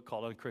read a book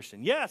called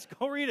Unchristian. Yes,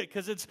 go read it,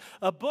 because it's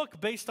a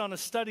book based on a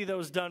study that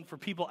was done for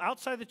people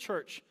outside the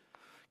church.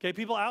 Okay,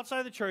 people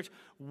outside the church,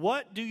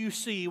 what do you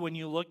see when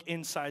you look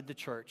inside the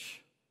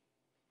church?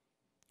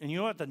 And you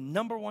know what the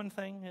number one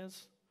thing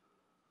is?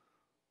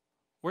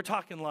 We're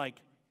talking like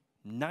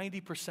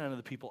 90% of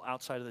the people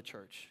outside of the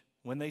church.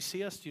 When they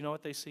see us, do you know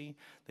what they see?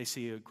 They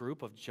see a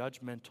group of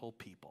judgmental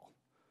people.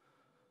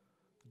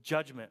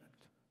 Judgment,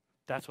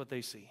 that's what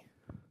they see.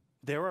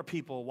 There are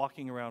people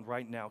walking around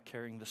right now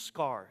carrying the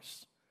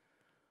scars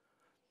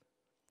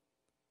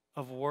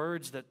of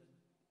words that,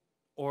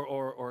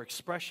 or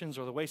expressions,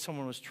 or the way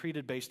someone was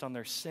treated based on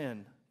their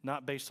sin,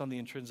 not based on the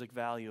intrinsic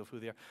value of who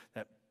they are.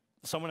 That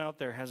someone out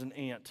there has an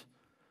aunt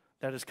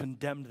that has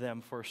condemned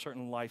them for a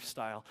certain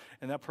lifestyle,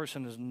 and that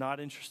person is not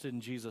interested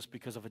in Jesus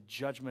because of a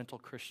judgmental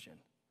Christian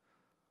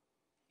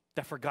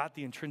that forgot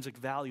the intrinsic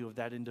value of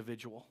that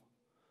individual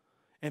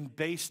and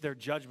based their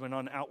judgment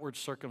on outward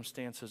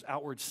circumstances,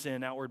 outward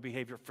sin, outward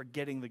behavior,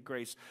 forgetting the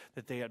grace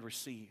that they had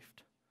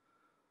received.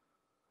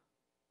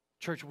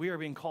 Church, we are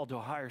being called to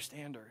a higher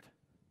standard.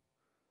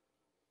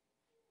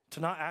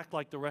 To not act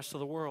like the rest of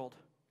the world.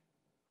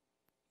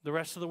 The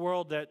rest of the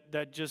world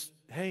that just,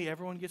 hey,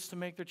 everyone gets to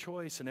make their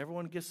choice and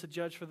everyone gets to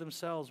judge for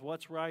themselves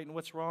what's right and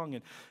what's wrong.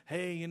 And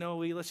hey, you know,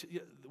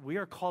 we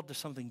are called to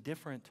something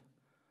different.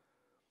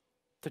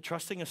 To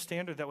trusting a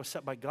standard that was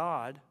set by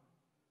God,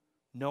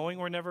 knowing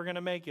we're never going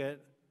to make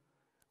it,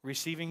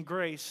 receiving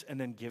grace, and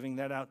then giving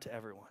that out to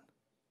everyone.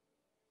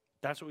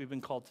 That's what we've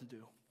been called to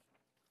do.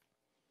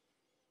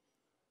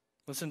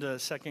 Listen to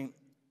 2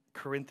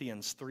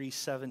 Corinthians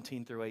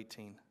 3:17 through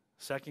 18.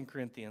 2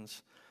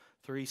 Corinthians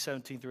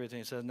 3:17 through 18.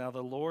 It says, "Now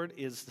the Lord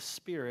is the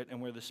Spirit,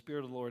 and where the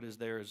Spirit of the Lord is,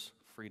 there is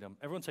freedom."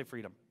 Everyone say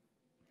freedom.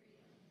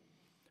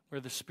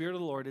 Where the Spirit of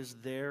the Lord is,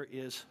 there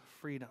is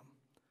freedom.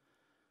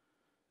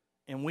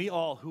 And we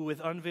all, who with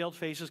unveiled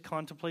faces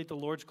contemplate the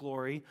Lord's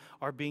glory,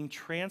 are being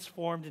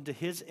transformed into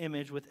his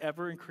image with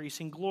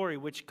ever-increasing glory,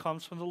 which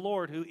comes from the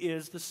Lord, who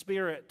is the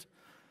Spirit.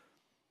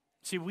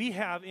 See, we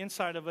have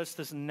inside of us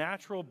this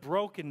natural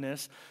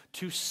brokenness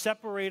to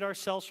separate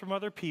ourselves from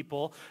other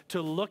people,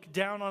 to look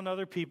down on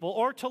other people,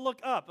 or to look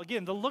up.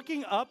 Again, the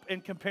looking up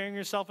and comparing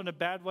yourself in a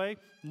bad way,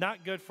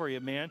 not good for you,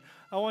 man.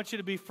 I want you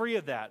to be free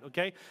of that,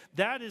 okay?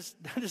 That is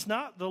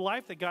not the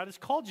life that God has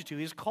called you to.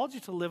 He's called you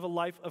to live a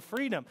life of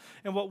freedom.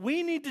 And what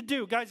we need to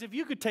do, guys, if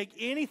you could take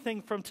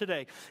anything from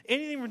today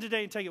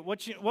and take it,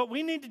 what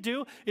we need to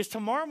do is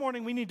tomorrow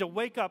morning we need to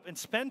wake up and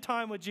spend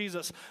time with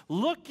Jesus,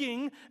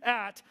 looking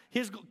at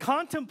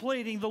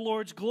contemplating the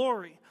Lord's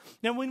glory.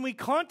 Now, when we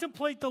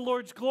contemplate the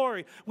Lord's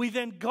glory, we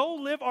then go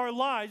live our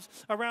lives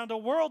around a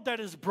world that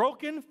is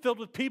broken, filled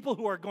with people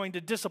who are going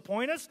to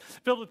disappoint us,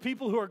 filled with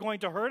people who are going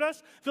to hurt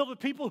us, filled with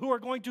people who are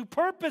going to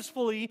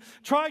purposefully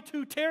try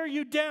to tear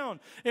you down.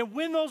 And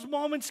when those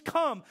moments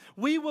come,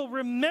 we will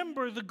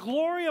remember the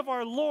glory of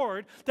our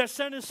Lord that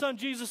sent his son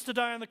Jesus to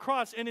die on the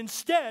cross. And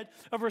instead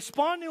of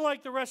responding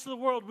like the rest of the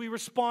world, we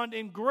respond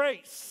in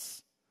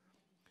grace.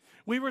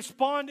 We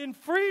respond in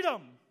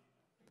freedom.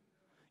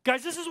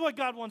 Guys, this is what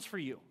God wants for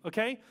you,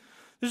 okay?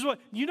 This is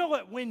what, you know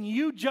what, when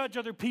you judge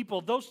other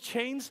people, those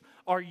chains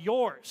are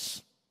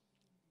yours.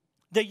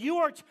 That you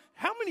are,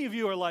 how many of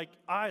you are like,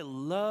 I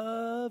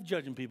love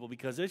judging people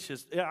because it's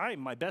just,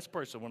 I'm my best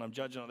person when I'm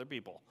judging other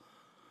people.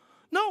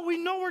 No, we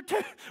know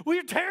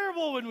we're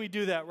terrible when we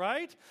do that,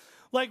 right?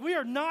 Like, we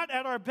are not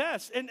at our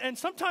best. And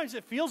sometimes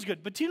it feels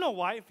good. But do you know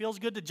why it feels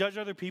good to judge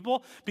other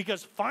people?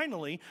 Because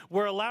finally,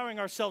 we're allowing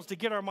ourselves to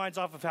get our minds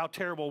off of how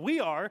terrible we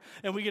are,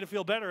 and we get to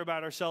feel better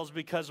about ourselves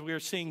because we're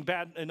seeing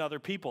bad in other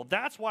people.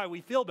 That's why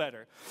we feel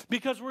better.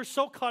 Because we're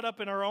so caught up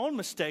in our own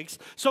mistakes,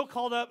 so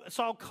caught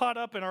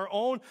up in our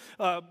own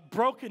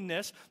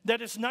brokenness,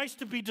 that it's nice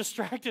to be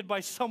distracted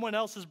by someone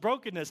else's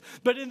brokenness.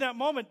 But in that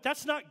moment,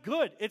 that's not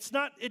good.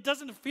 It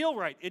doesn't feel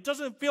right. It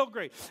doesn't feel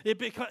great.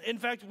 In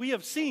fact, we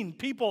have seen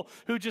people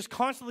who just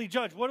constantly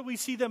judge. What do we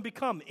see them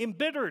become?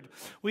 Embittered.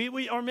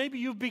 Or maybe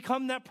you've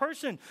become that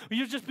person.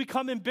 You've just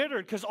become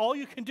embittered because all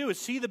you can do is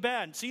see the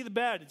bad and see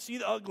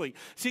the ugly.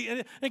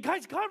 And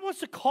guys, God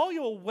wants to call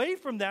you away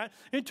from that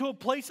into a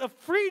place of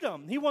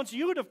freedom. He wants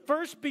you to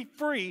first be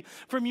free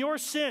from your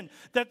sin.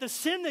 That the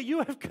sin that you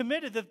have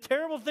committed, the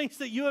terrible things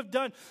that you have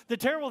done, the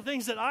terrible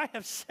things that I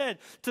have said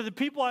to the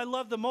people I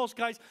love the most,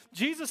 guys,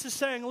 Jesus is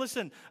saying,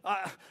 listen,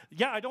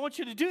 I don't want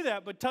you to do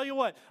that, but tell you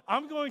what,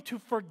 I'm going to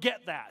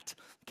forget that.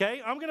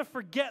 Okay, I'm going to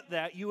forget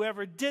that you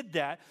ever did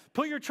that.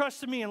 Put your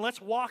trust in me and let's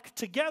walk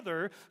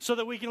together so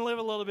that we can live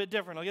a little bit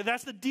different. Okay,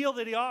 that's the deal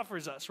that he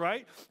offers us,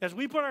 right? As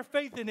we put our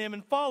faith in him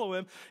and follow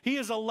him, he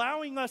is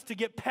allowing us to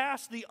get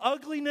past the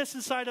ugliness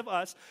inside of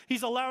us.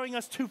 He's allowing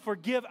us to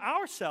forgive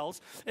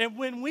ourselves. And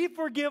when we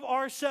forgive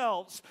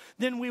ourselves,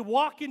 then we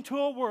walk into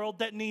a world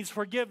that needs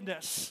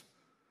forgiveness.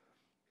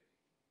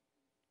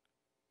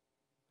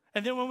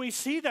 And then when we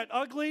see that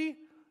ugly,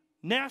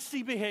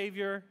 nasty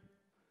behavior,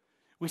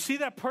 we see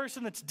that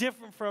person that's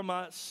different from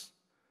us,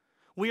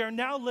 we are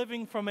now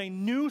living from a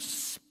new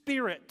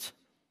spirit.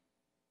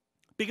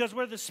 Because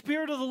where the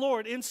Spirit of the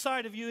Lord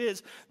inside of you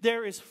is,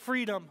 there is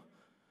freedom.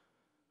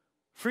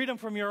 Freedom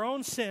from your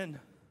own sin.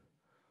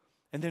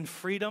 And then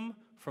freedom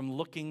from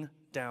looking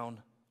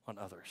down on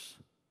others.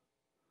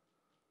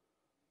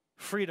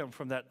 Freedom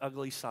from that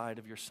ugly side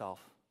of yourself.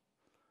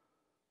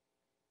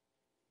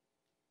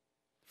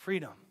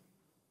 Freedom.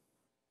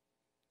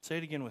 Say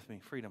it again with me.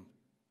 Freedom.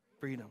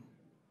 Freedom.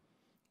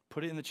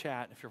 Put it in the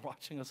chat. If you're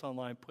watching us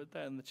online, put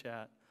that in the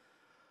chat.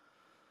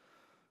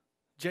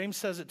 James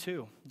says it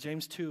too.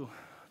 James 2,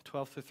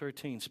 12 through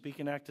 13. Speak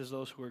and act as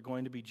those who are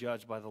going to be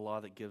judged by the law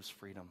that gives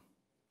freedom.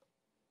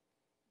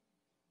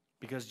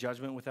 Because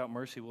judgment without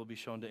mercy will be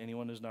shown to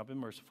anyone who has not been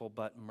merciful,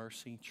 but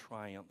mercy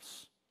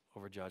triumphs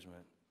over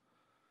judgment.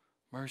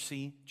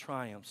 Mercy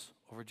triumphs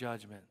over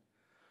judgment.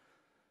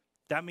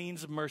 That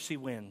means mercy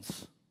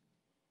wins.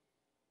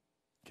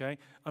 Okay?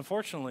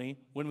 Unfortunately,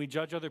 when we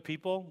judge other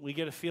people, we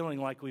get a feeling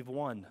like we've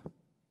won.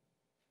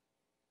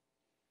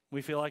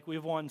 We feel like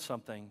we've won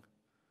something.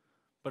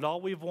 But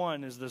all we've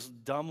won is this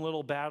dumb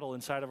little battle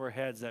inside of our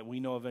heads that we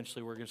know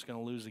eventually we're just going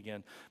to lose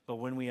again. But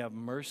when we have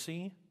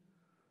mercy,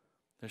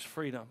 there's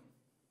freedom.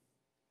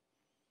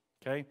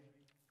 Okay?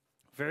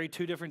 Very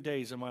two different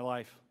days in my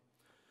life.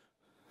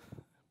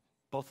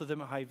 Both of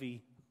them at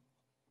Hy-Vee.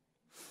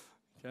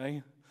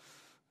 Okay?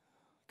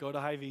 Go to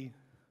Hy-Vee.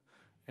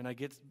 And I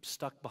get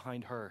stuck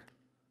behind her.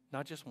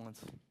 Not just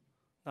once,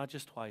 not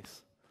just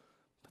twice,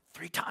 but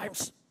 3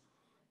 times.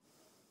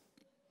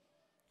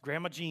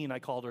 Grandma Jean, I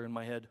called her in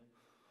my head.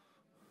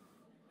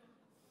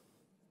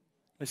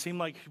 It seemed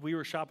like we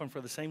were shopping for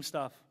the same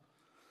stuff.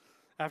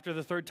 After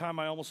the 3rd time,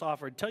 I almost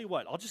offered, tell you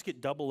what, I'll just get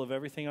double of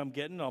everything I'm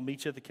getting. I'll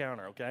meet you at the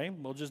counter, okay?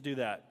 We'll just do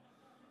that.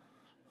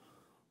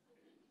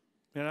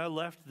 And I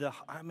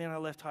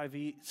left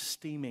Hy-Vee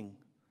steaming,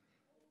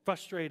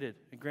 frustrated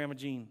at Grandma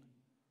Jean.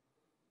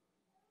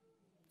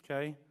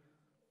 Okay?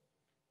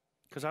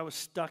 Because I was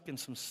stuck in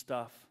some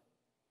stuff.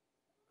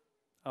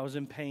 I was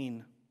in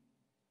pain.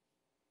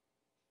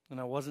 And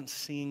I wasn't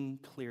seeing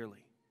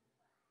clearly.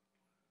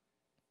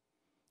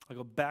 I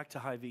go back to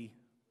Hy-Vee.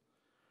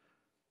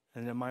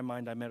 And in my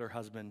mind, I met her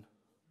husband.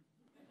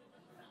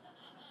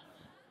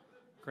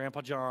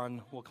 Grandpa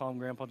John. We'll call him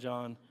Grandpa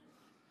John.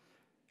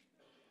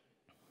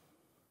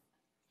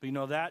 But you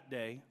know, that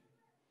day,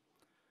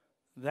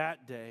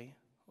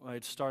 I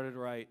had started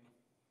right.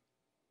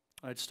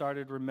 I'd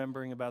started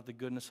remembering about the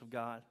goodness of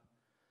God.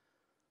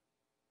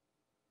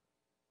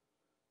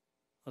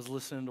 I was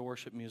listening to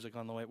worship music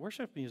on the way.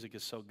 Worship music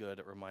is so good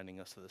at reminding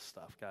us of this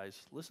stuff,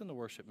 guys. Listen to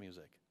worship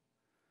music.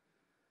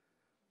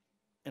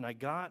 And I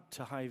got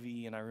to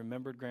Hy-Vee and I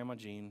remembered Grandma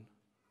Jean.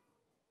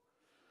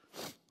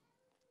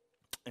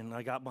 And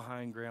I got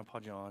behind Grandpa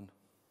John.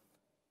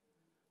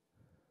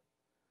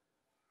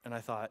 And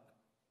I thought,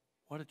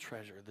 what a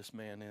treasure this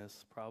man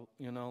is.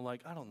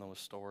 I don't know his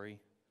story.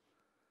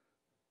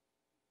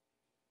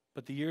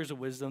 But the years of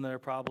wisdom that are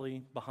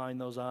probably behind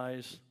those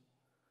eyes,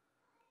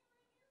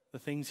 the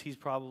things he's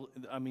probably,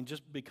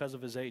 just because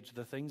of his age,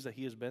 the things that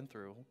he has been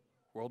through,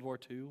 World War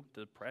II,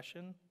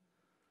 depression,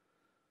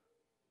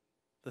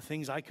 the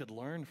things I could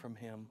learn from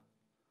him,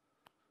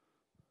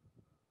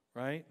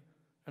 right?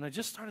 And I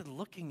just started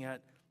looking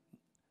at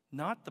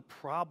not the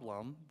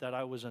problem that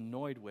I was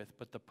annoyed with,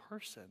 but the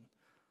person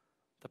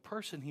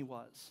he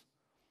was.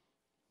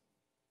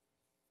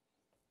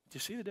 Do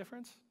you see the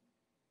difference?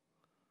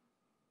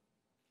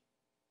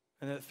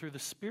 And that through the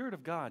Spirit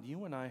of God,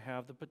 you and I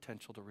have the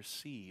potential to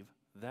receive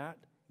that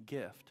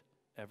gift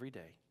every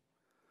day,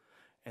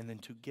 and then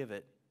to give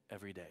it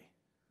every day.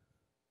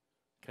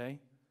 Okay?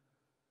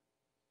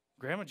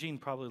 Grandma Jean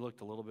probably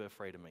looked a little bit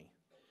afraid of me.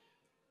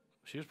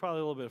 She was probably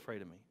a little bit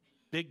afraid of me.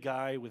 Big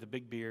guy with a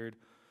big beard.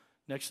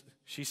 Next,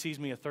 she sees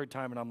me a third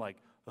time, and I'm like,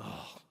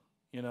 oh,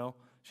 you know?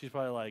 She's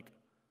probably like,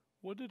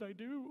 what did I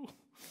do?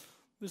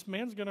 This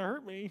man's going to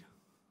hurt me.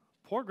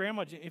 Poor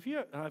Grandma Jean.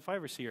 If I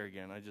ever see her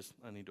again,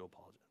 I need to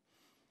apologize.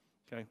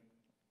 Okay?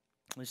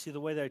 You see,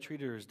 the way that I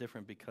treated her is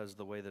different because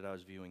the way that I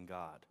was viewing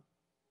God.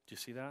 Do you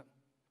see that?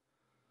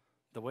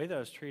 The way that I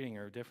was treating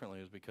her differently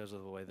was because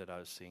of the way that I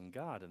was seeing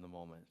God in the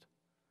moment.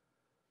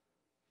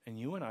 And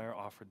you and I are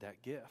offered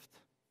that gift.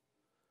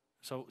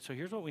 So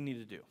here's what we need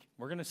to do.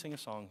 We're going to sing a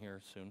song here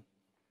soon.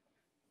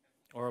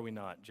 Or are we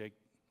not? Jake,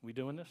 we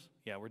doing this?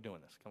 Yeah, we're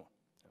doing this. Come on.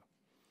 Yeah.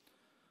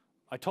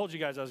 I told you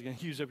guys I was going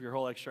to use up your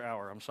whole extra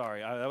hour. I'm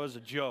sorry. That was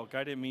a joke.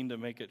 I didn't mean to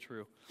make it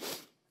true.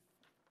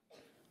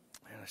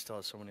 Man, I still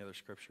have so many other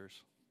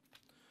scriptures.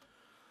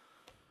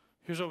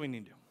 Here's what we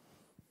need to do.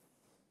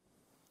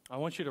 I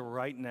want you to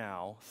right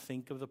now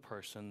think of the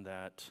person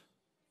that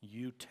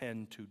you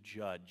tend to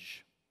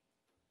judge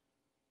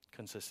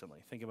consistently.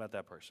 Think about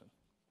that person.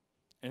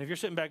 And if you're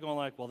sitting back going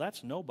like, well,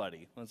 that's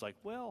nobody. And it's like,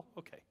 well,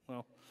 okay,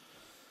 well,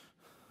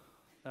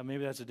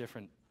 maybe that's a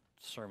different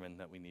sermon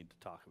that we need to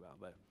talk about.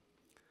 But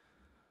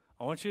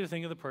I want you to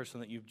think of the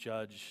person that you've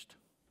judged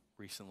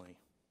recently.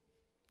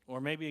 Or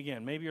maybe,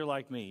 again, maybe you're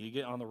like me. You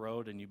get on the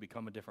road and you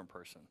become a different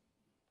person.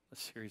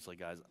 Seriously,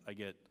 guys, I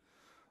get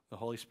the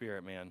Holy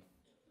Spirit, man.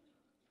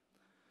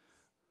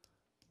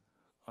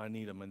 I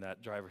need him in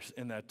that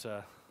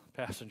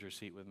passenger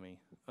seat with me.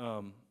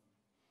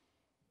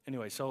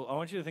 Anyway, so I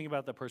want you to think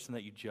about the person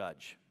that you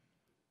judge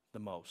the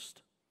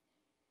most.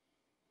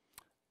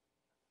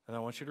 And I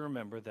want you to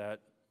remember that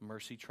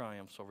mercy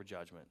triumphs over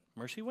judgment.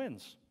 Mercy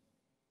wins.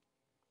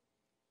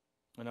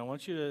 And I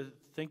want you to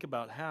think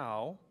about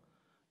how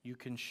you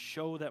can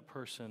show that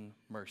person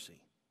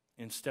mercy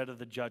instead of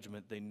the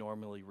judgment they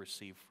normally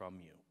receive from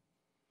you.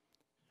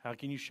 How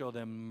can you show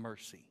them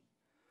mercy?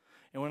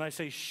 And when I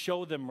say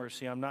show them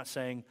mercy, I'm not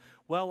saying,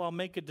 well, I'll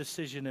make a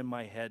decision in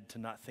my head to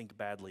not think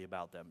badly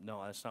about them.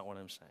 No, that's not what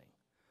I'm saying.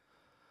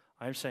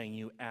 I'm saying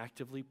you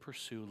actively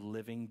pursue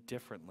living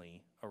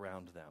differently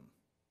around them.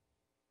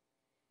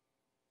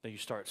 That you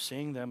start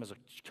seeing them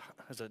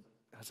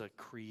as a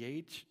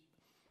create.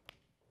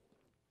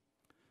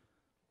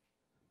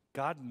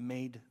 God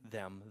made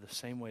them the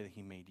same way that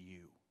he made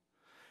you.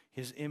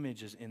 His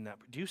image is in that.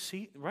 Do you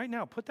see, right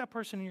now, put that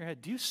person in your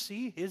head. Do you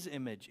see his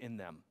image in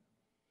them?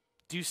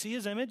 Do you see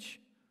his image?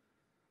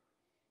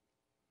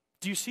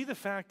 Do you see the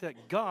fact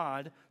that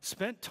God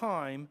spent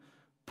time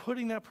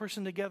putting that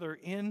person together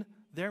in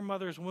their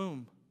mother's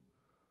womb?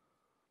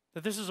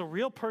 That this is a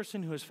real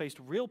person who has faced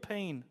real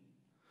pain.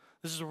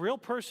 This is a real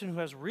person who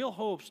has real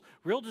hopes,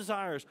 real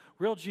desires,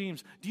 real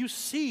dreams. Do you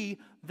see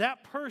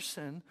that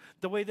person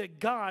the way that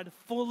God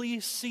fully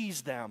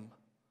sees them?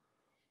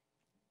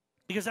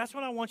 Because that's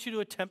what I want you to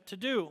attempt to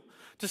do.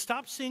 To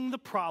stop seeing the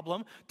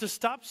problem, to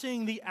stop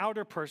seeing the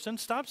outer person,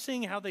 stop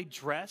seeing how they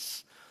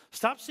dress,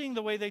 stop seeing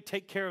the way they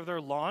take care of their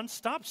lawn,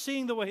 stop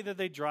seeing the way that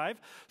they drive,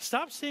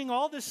 stop seeing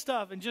all this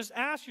stuff and just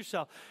ask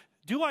yourself,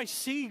 do I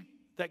see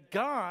that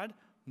God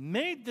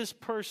made this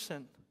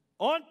person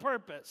on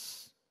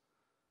purpose?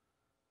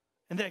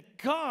 And that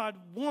God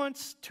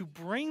wants to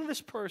bring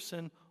this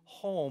person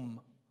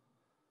home.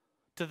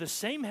 To the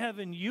same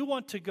heaven you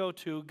want to go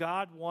to,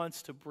 God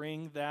wants to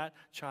bring that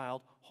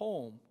child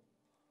home.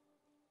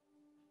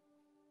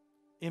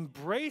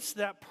 Embrace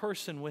that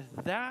person with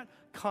that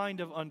kind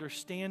of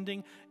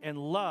understanding and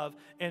love,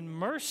 and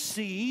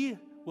mercy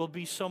will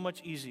be so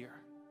much easier.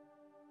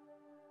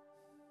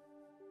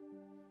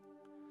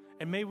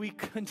 And may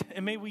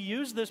we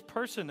use this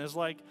person as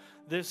like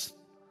this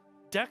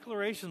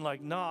declaration,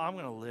 like, no, I'm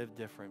going to live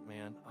different,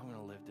 man. I'm going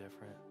to live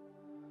different.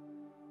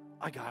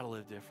 I got to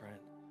live different.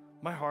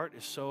 My heart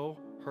is so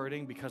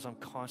hurting because I'm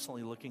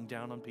constantly looking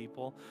down on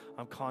people.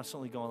 I'm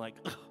constantly going like,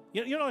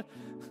 you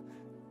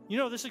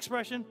know this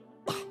expression?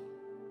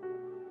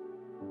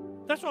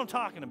 That's what I'm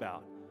talking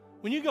about.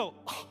 When you go,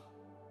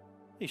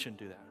 you shouldn't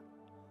do that.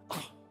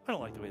 I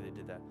don't like the way they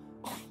did that.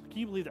 Can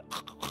you believe that?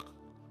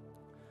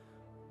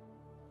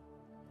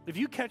 If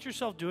you catch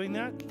yourself doing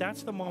that,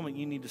 that's the moment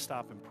you need to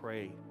stop and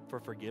pray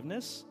for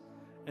forgiveness.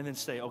 And then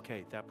say,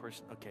 okay, that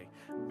person, okay.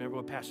 Remember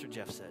what Pastor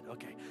Jeff said.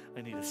 Okay,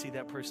 I need to see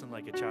that person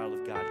like a child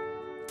of God.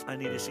 I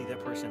need to see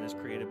that person as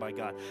created by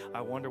God.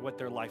 I wonder what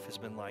their life has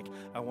been like.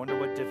 I wonder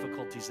what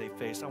difficulties they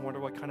face. I wonder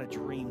what kind of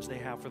dreams they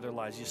have for their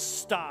lives. You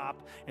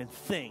stop and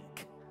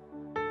think.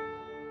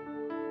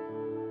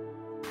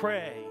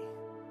 Pray.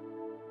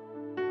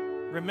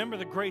 Remember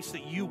the grace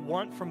that you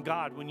want from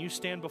God when you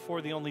stand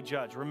before the only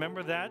judge.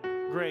 Remember that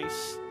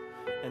grace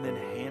and then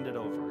hand it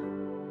over.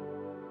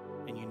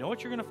 And you know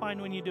what you're going to find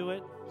when you do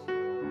it?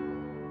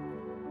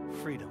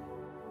 Freedom.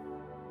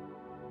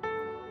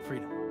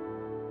 Freedom.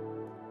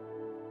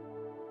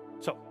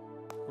 So,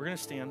 we're going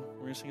to stand.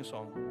 We're going to sing a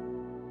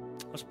song.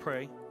 Let's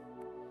pray.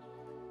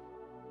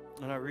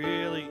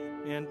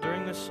 And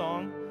during this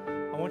song,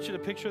 I want you to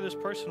picture this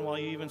person while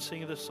you even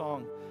sing this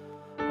song.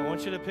 I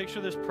want you to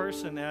picture this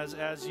person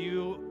as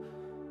you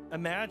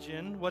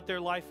imagine what their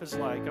life is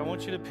like. I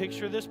want you to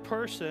picture this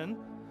person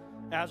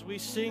as we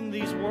sing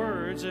these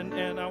words,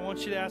 and I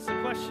want you to ask the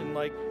question,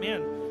 like,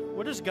 man,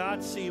 what does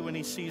God see when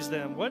he sees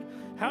them?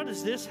 How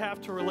does this have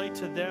to relate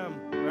to them,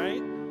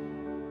 right?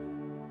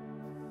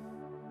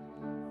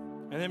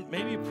 And then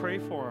maybe pray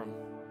for them.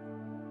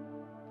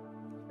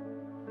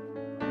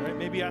 Right?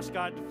 Maybe ask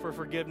God for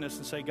forgiveness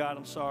and say, God,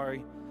 I'm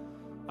sorry.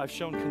 I've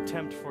shown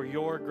contempt for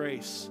your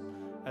grace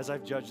as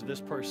I've judged this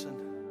person.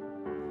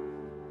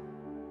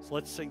 So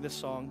let's sing this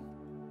song.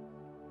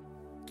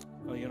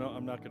 Oh, you know,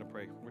 I'm not going to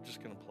pray. We're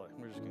just going to play.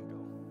 We're just going to go.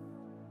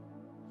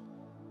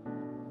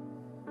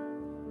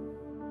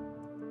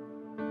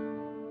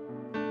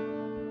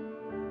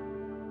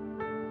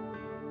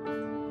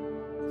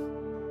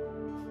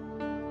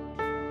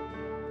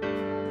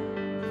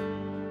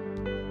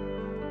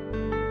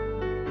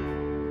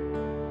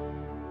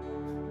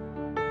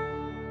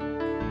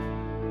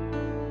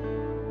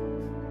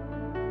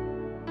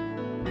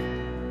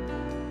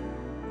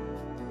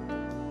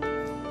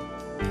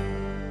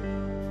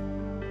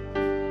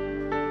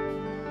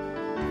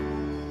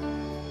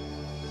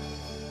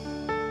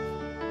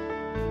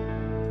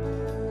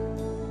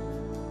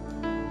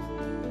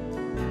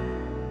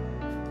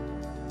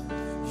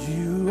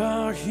 You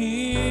are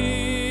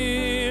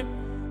here,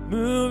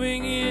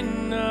 moving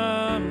in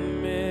our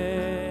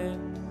midst.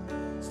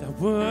 I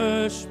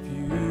worship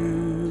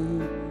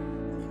you,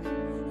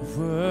 I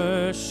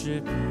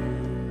worship you.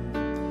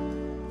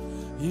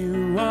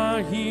 You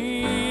are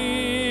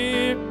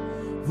here,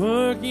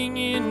 working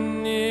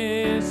in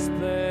this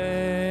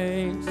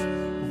place.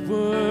 I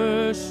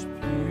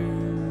worship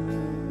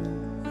you,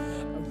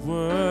 I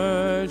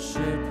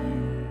worship you.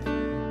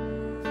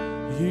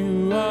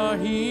 You are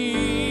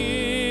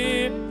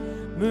here,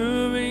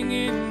 moving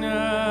in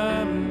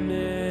our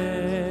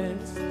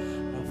midst. I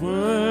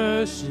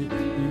worship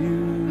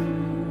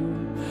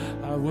you,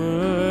 I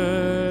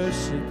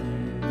worship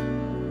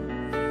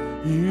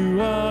you.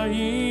 You are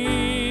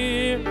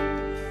here,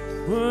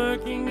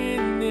 working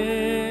in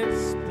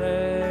this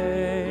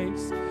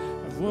place.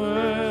 I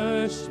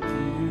worship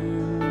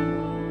you,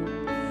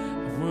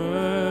 I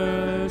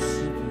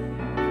worship you.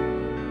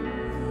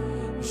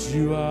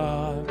 You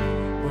are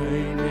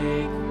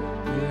waymaker,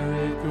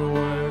 miracle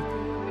work,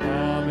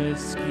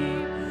 promise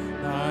keep,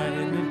 light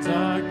in the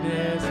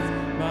darkness.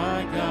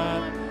 My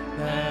God,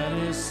 that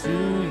is who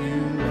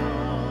you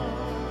are.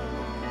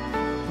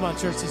 Come on,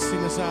 church, let's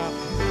sing this out.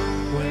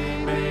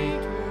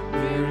 Waymaker,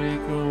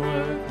 miracle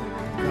work,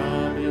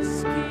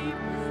 promise keep,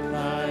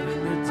 light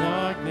in the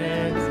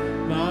darkness.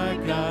 My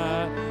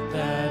God,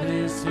 that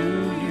is who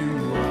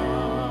you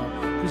are.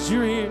 'Cause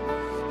you're here,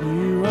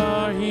 you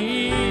are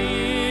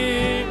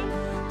here,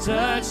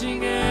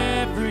 touching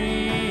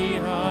every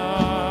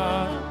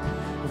heart.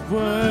 I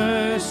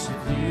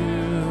worship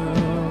you,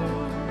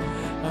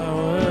 I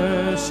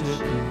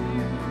worship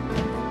you.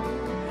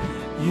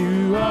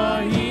 You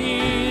are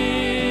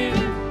here,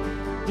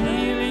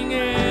 healing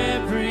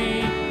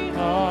every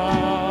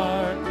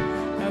heart.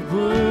 I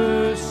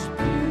worship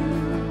you,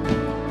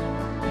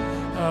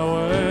 I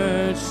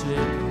worship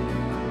you.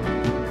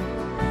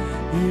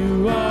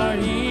 You are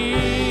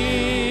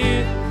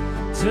here,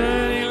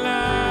 turning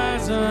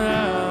lives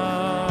around.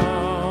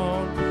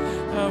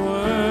 I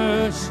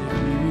worship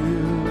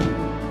you,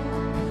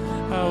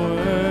 I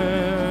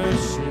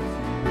worship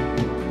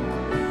you.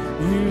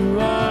 You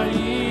are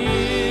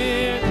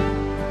here,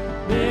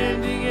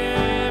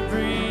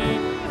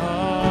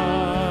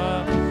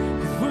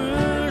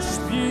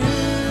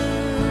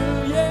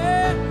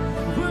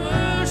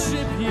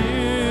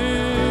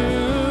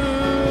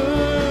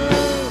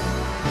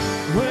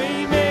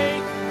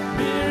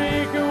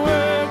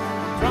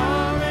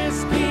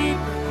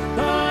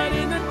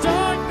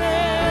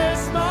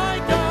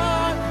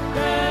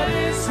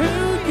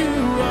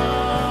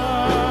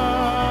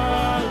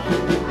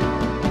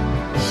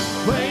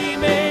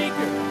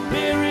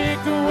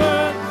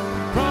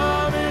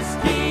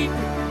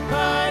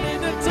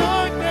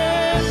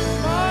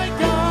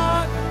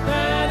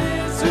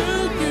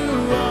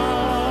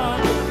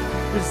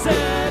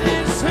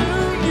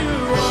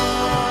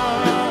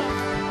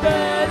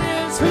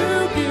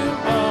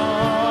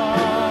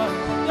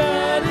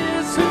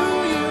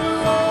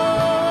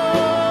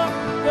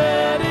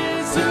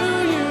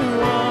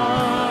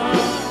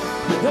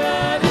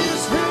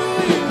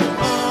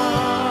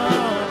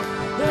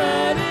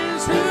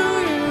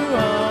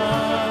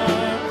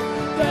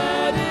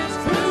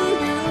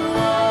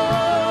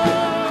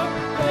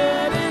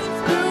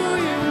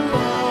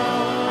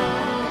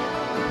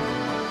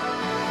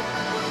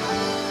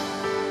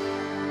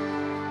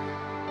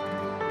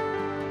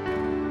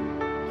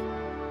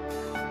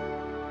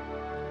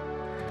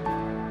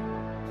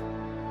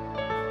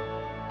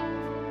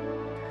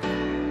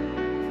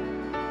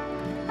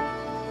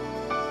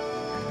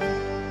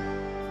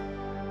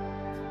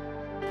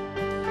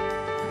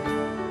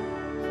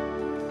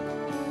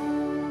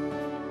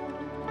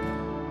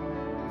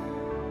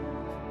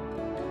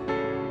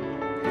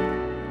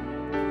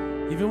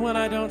 even when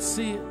I don't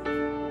see it.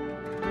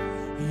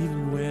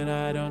 Even when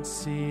I don't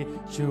see it,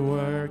 you're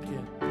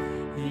working.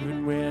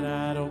 Even when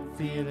I don't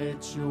feel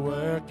it, you're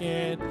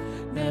working.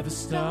 Never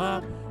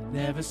stop working.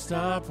 Never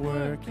stop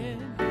working.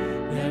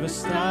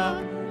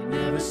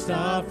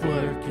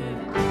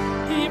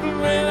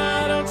 Even when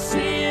I don't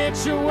see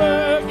it, you're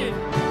working.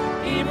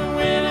 Even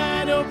when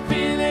I don't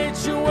feel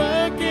it, you're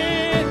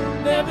working.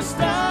 Never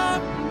stop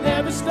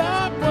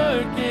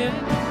working.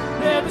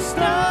 Never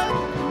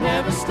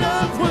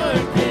stop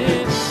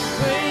working.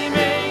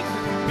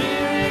 Waymaker,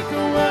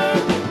 miracle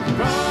worker,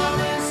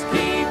 promise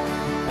keep,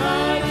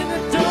 light in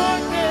the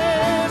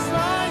darkness,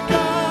 my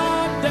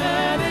God,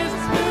 that is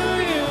who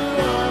you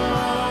are.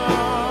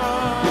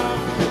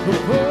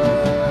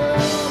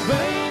 Oh,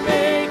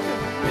 waymaker,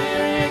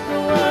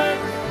 miracle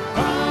worker,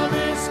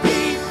 promise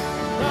keep,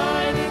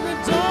 light in the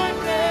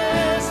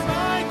darkness,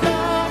 my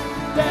God,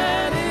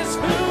 that is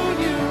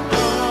who you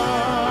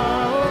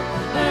are.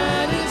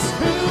 That is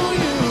who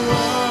you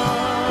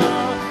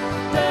are.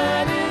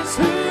 That is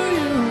who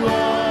you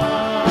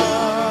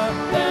are.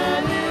 That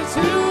is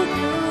who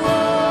you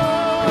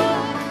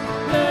are.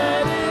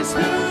 That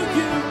is who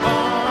you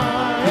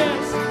are.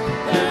 Yes,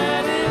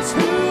 that is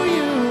who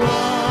you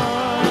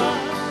are.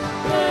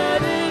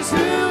 That is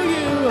who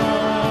you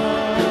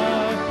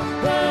are.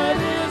 That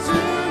is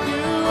who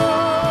you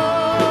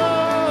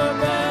are.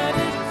 That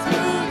is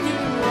who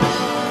you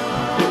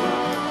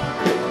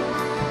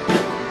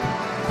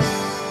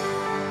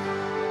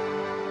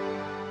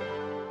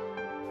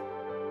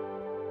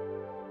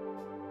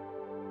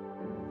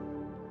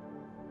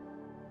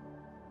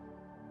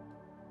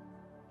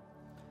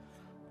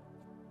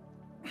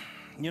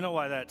You know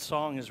why that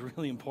song is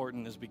really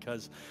important is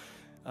because,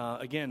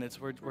 again,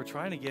 we're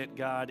trying to get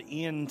God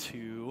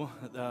into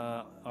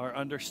our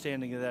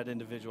understanding of that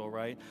individual,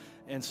 right?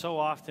 And so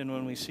often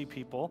when we see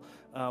people,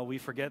 we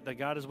forget that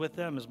God is with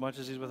them as much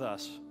as he's with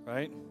us,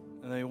 right?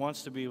 And that he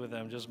wants to be with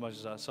them just as much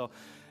as us. So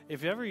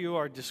if ever you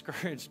are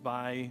discouraged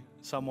by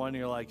someone,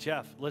 you're like,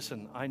 Jeff,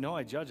 listen, I know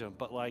I judge them,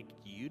 but like,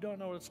 you don't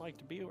know what it's like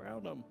to be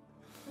around them.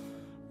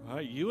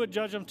 Right, you would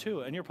judge them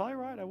too, and you're probably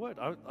right. I would.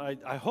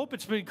 I hope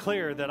it's been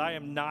clear that I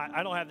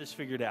don't have this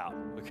figured out.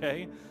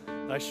 Okay,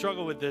 I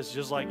struggle with this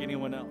just like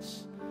anyone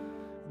else.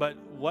 But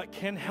what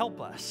can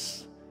help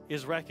us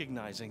is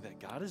recognizing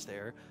that God is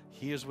there,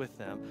 he is with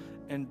them,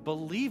 and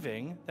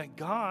believing that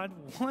God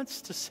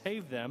wants to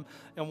save them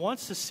and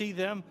wants to see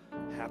them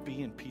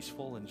happy and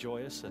peaceful and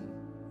joyous and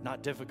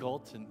not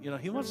difficult. And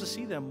he wants to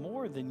see them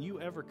more than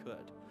you ever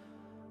could,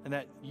 and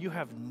that you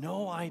have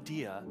no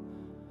idea.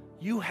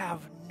 You have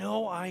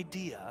no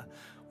idea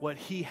what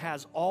he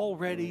has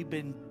already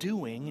been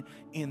doing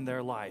in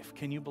their life.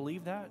 Can you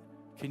believe that?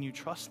 Can you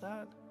trust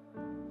that?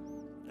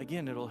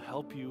 Again, it'll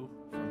help you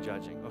from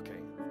judging.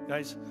 Okay,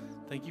 guys,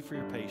 thank you for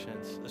your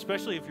patience,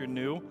 especially if you're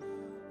new.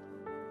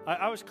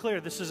 I was clear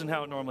this isn't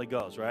how it normally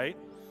goes, right?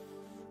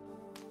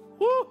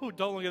 Woo!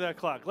 Don't look at that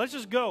clock. Let's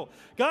just go.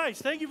 Guys,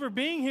 thank you for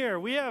being here.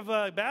 We have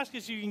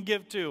baskets you can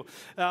give to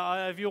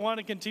if you want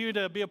to continue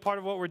to be a part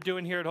of what we're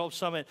doing here at Hope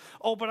Summit.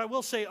 Oh, but I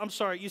will say, I'm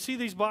sorry. You see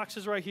these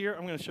boxes right here?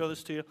 I'm going to show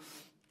this to you.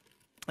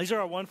 These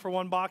are our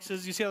one-for-one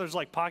boxes. You see how there's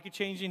like pocket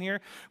change in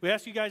here? We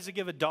ask you guys to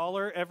give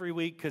 $1 every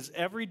week because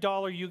every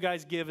dollar you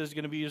guys give is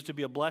going to be used to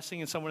be a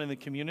blessing in someone in the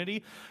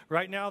community.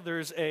 Right now,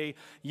 there's a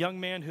young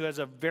man who has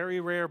a very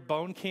rare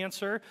bone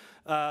cancer.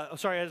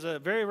 Has a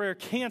very rare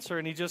cancer,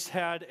 and he just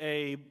had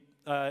a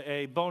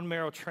bone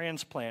marrow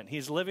transplant.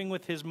 He's living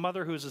with his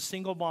mother, who's a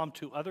single mom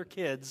to other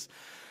kids.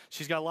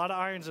 She's got a lot of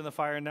irons in the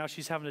fire, and now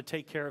she's having to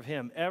take care of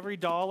him. Every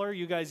dollar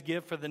you guys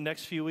give for the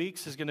next few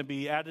weeks is going to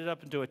be added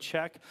up into a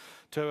check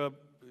to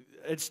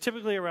it's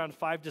typically around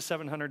 $500 to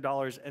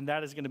 $700, and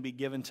that is going to be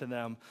given to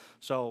them.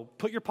 So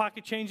put your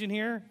pocket change in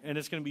here, and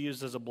it's going to be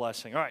used as a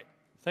blessing. All right.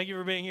 Thank you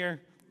for being here.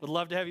 Would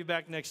love to have you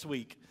back next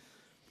week.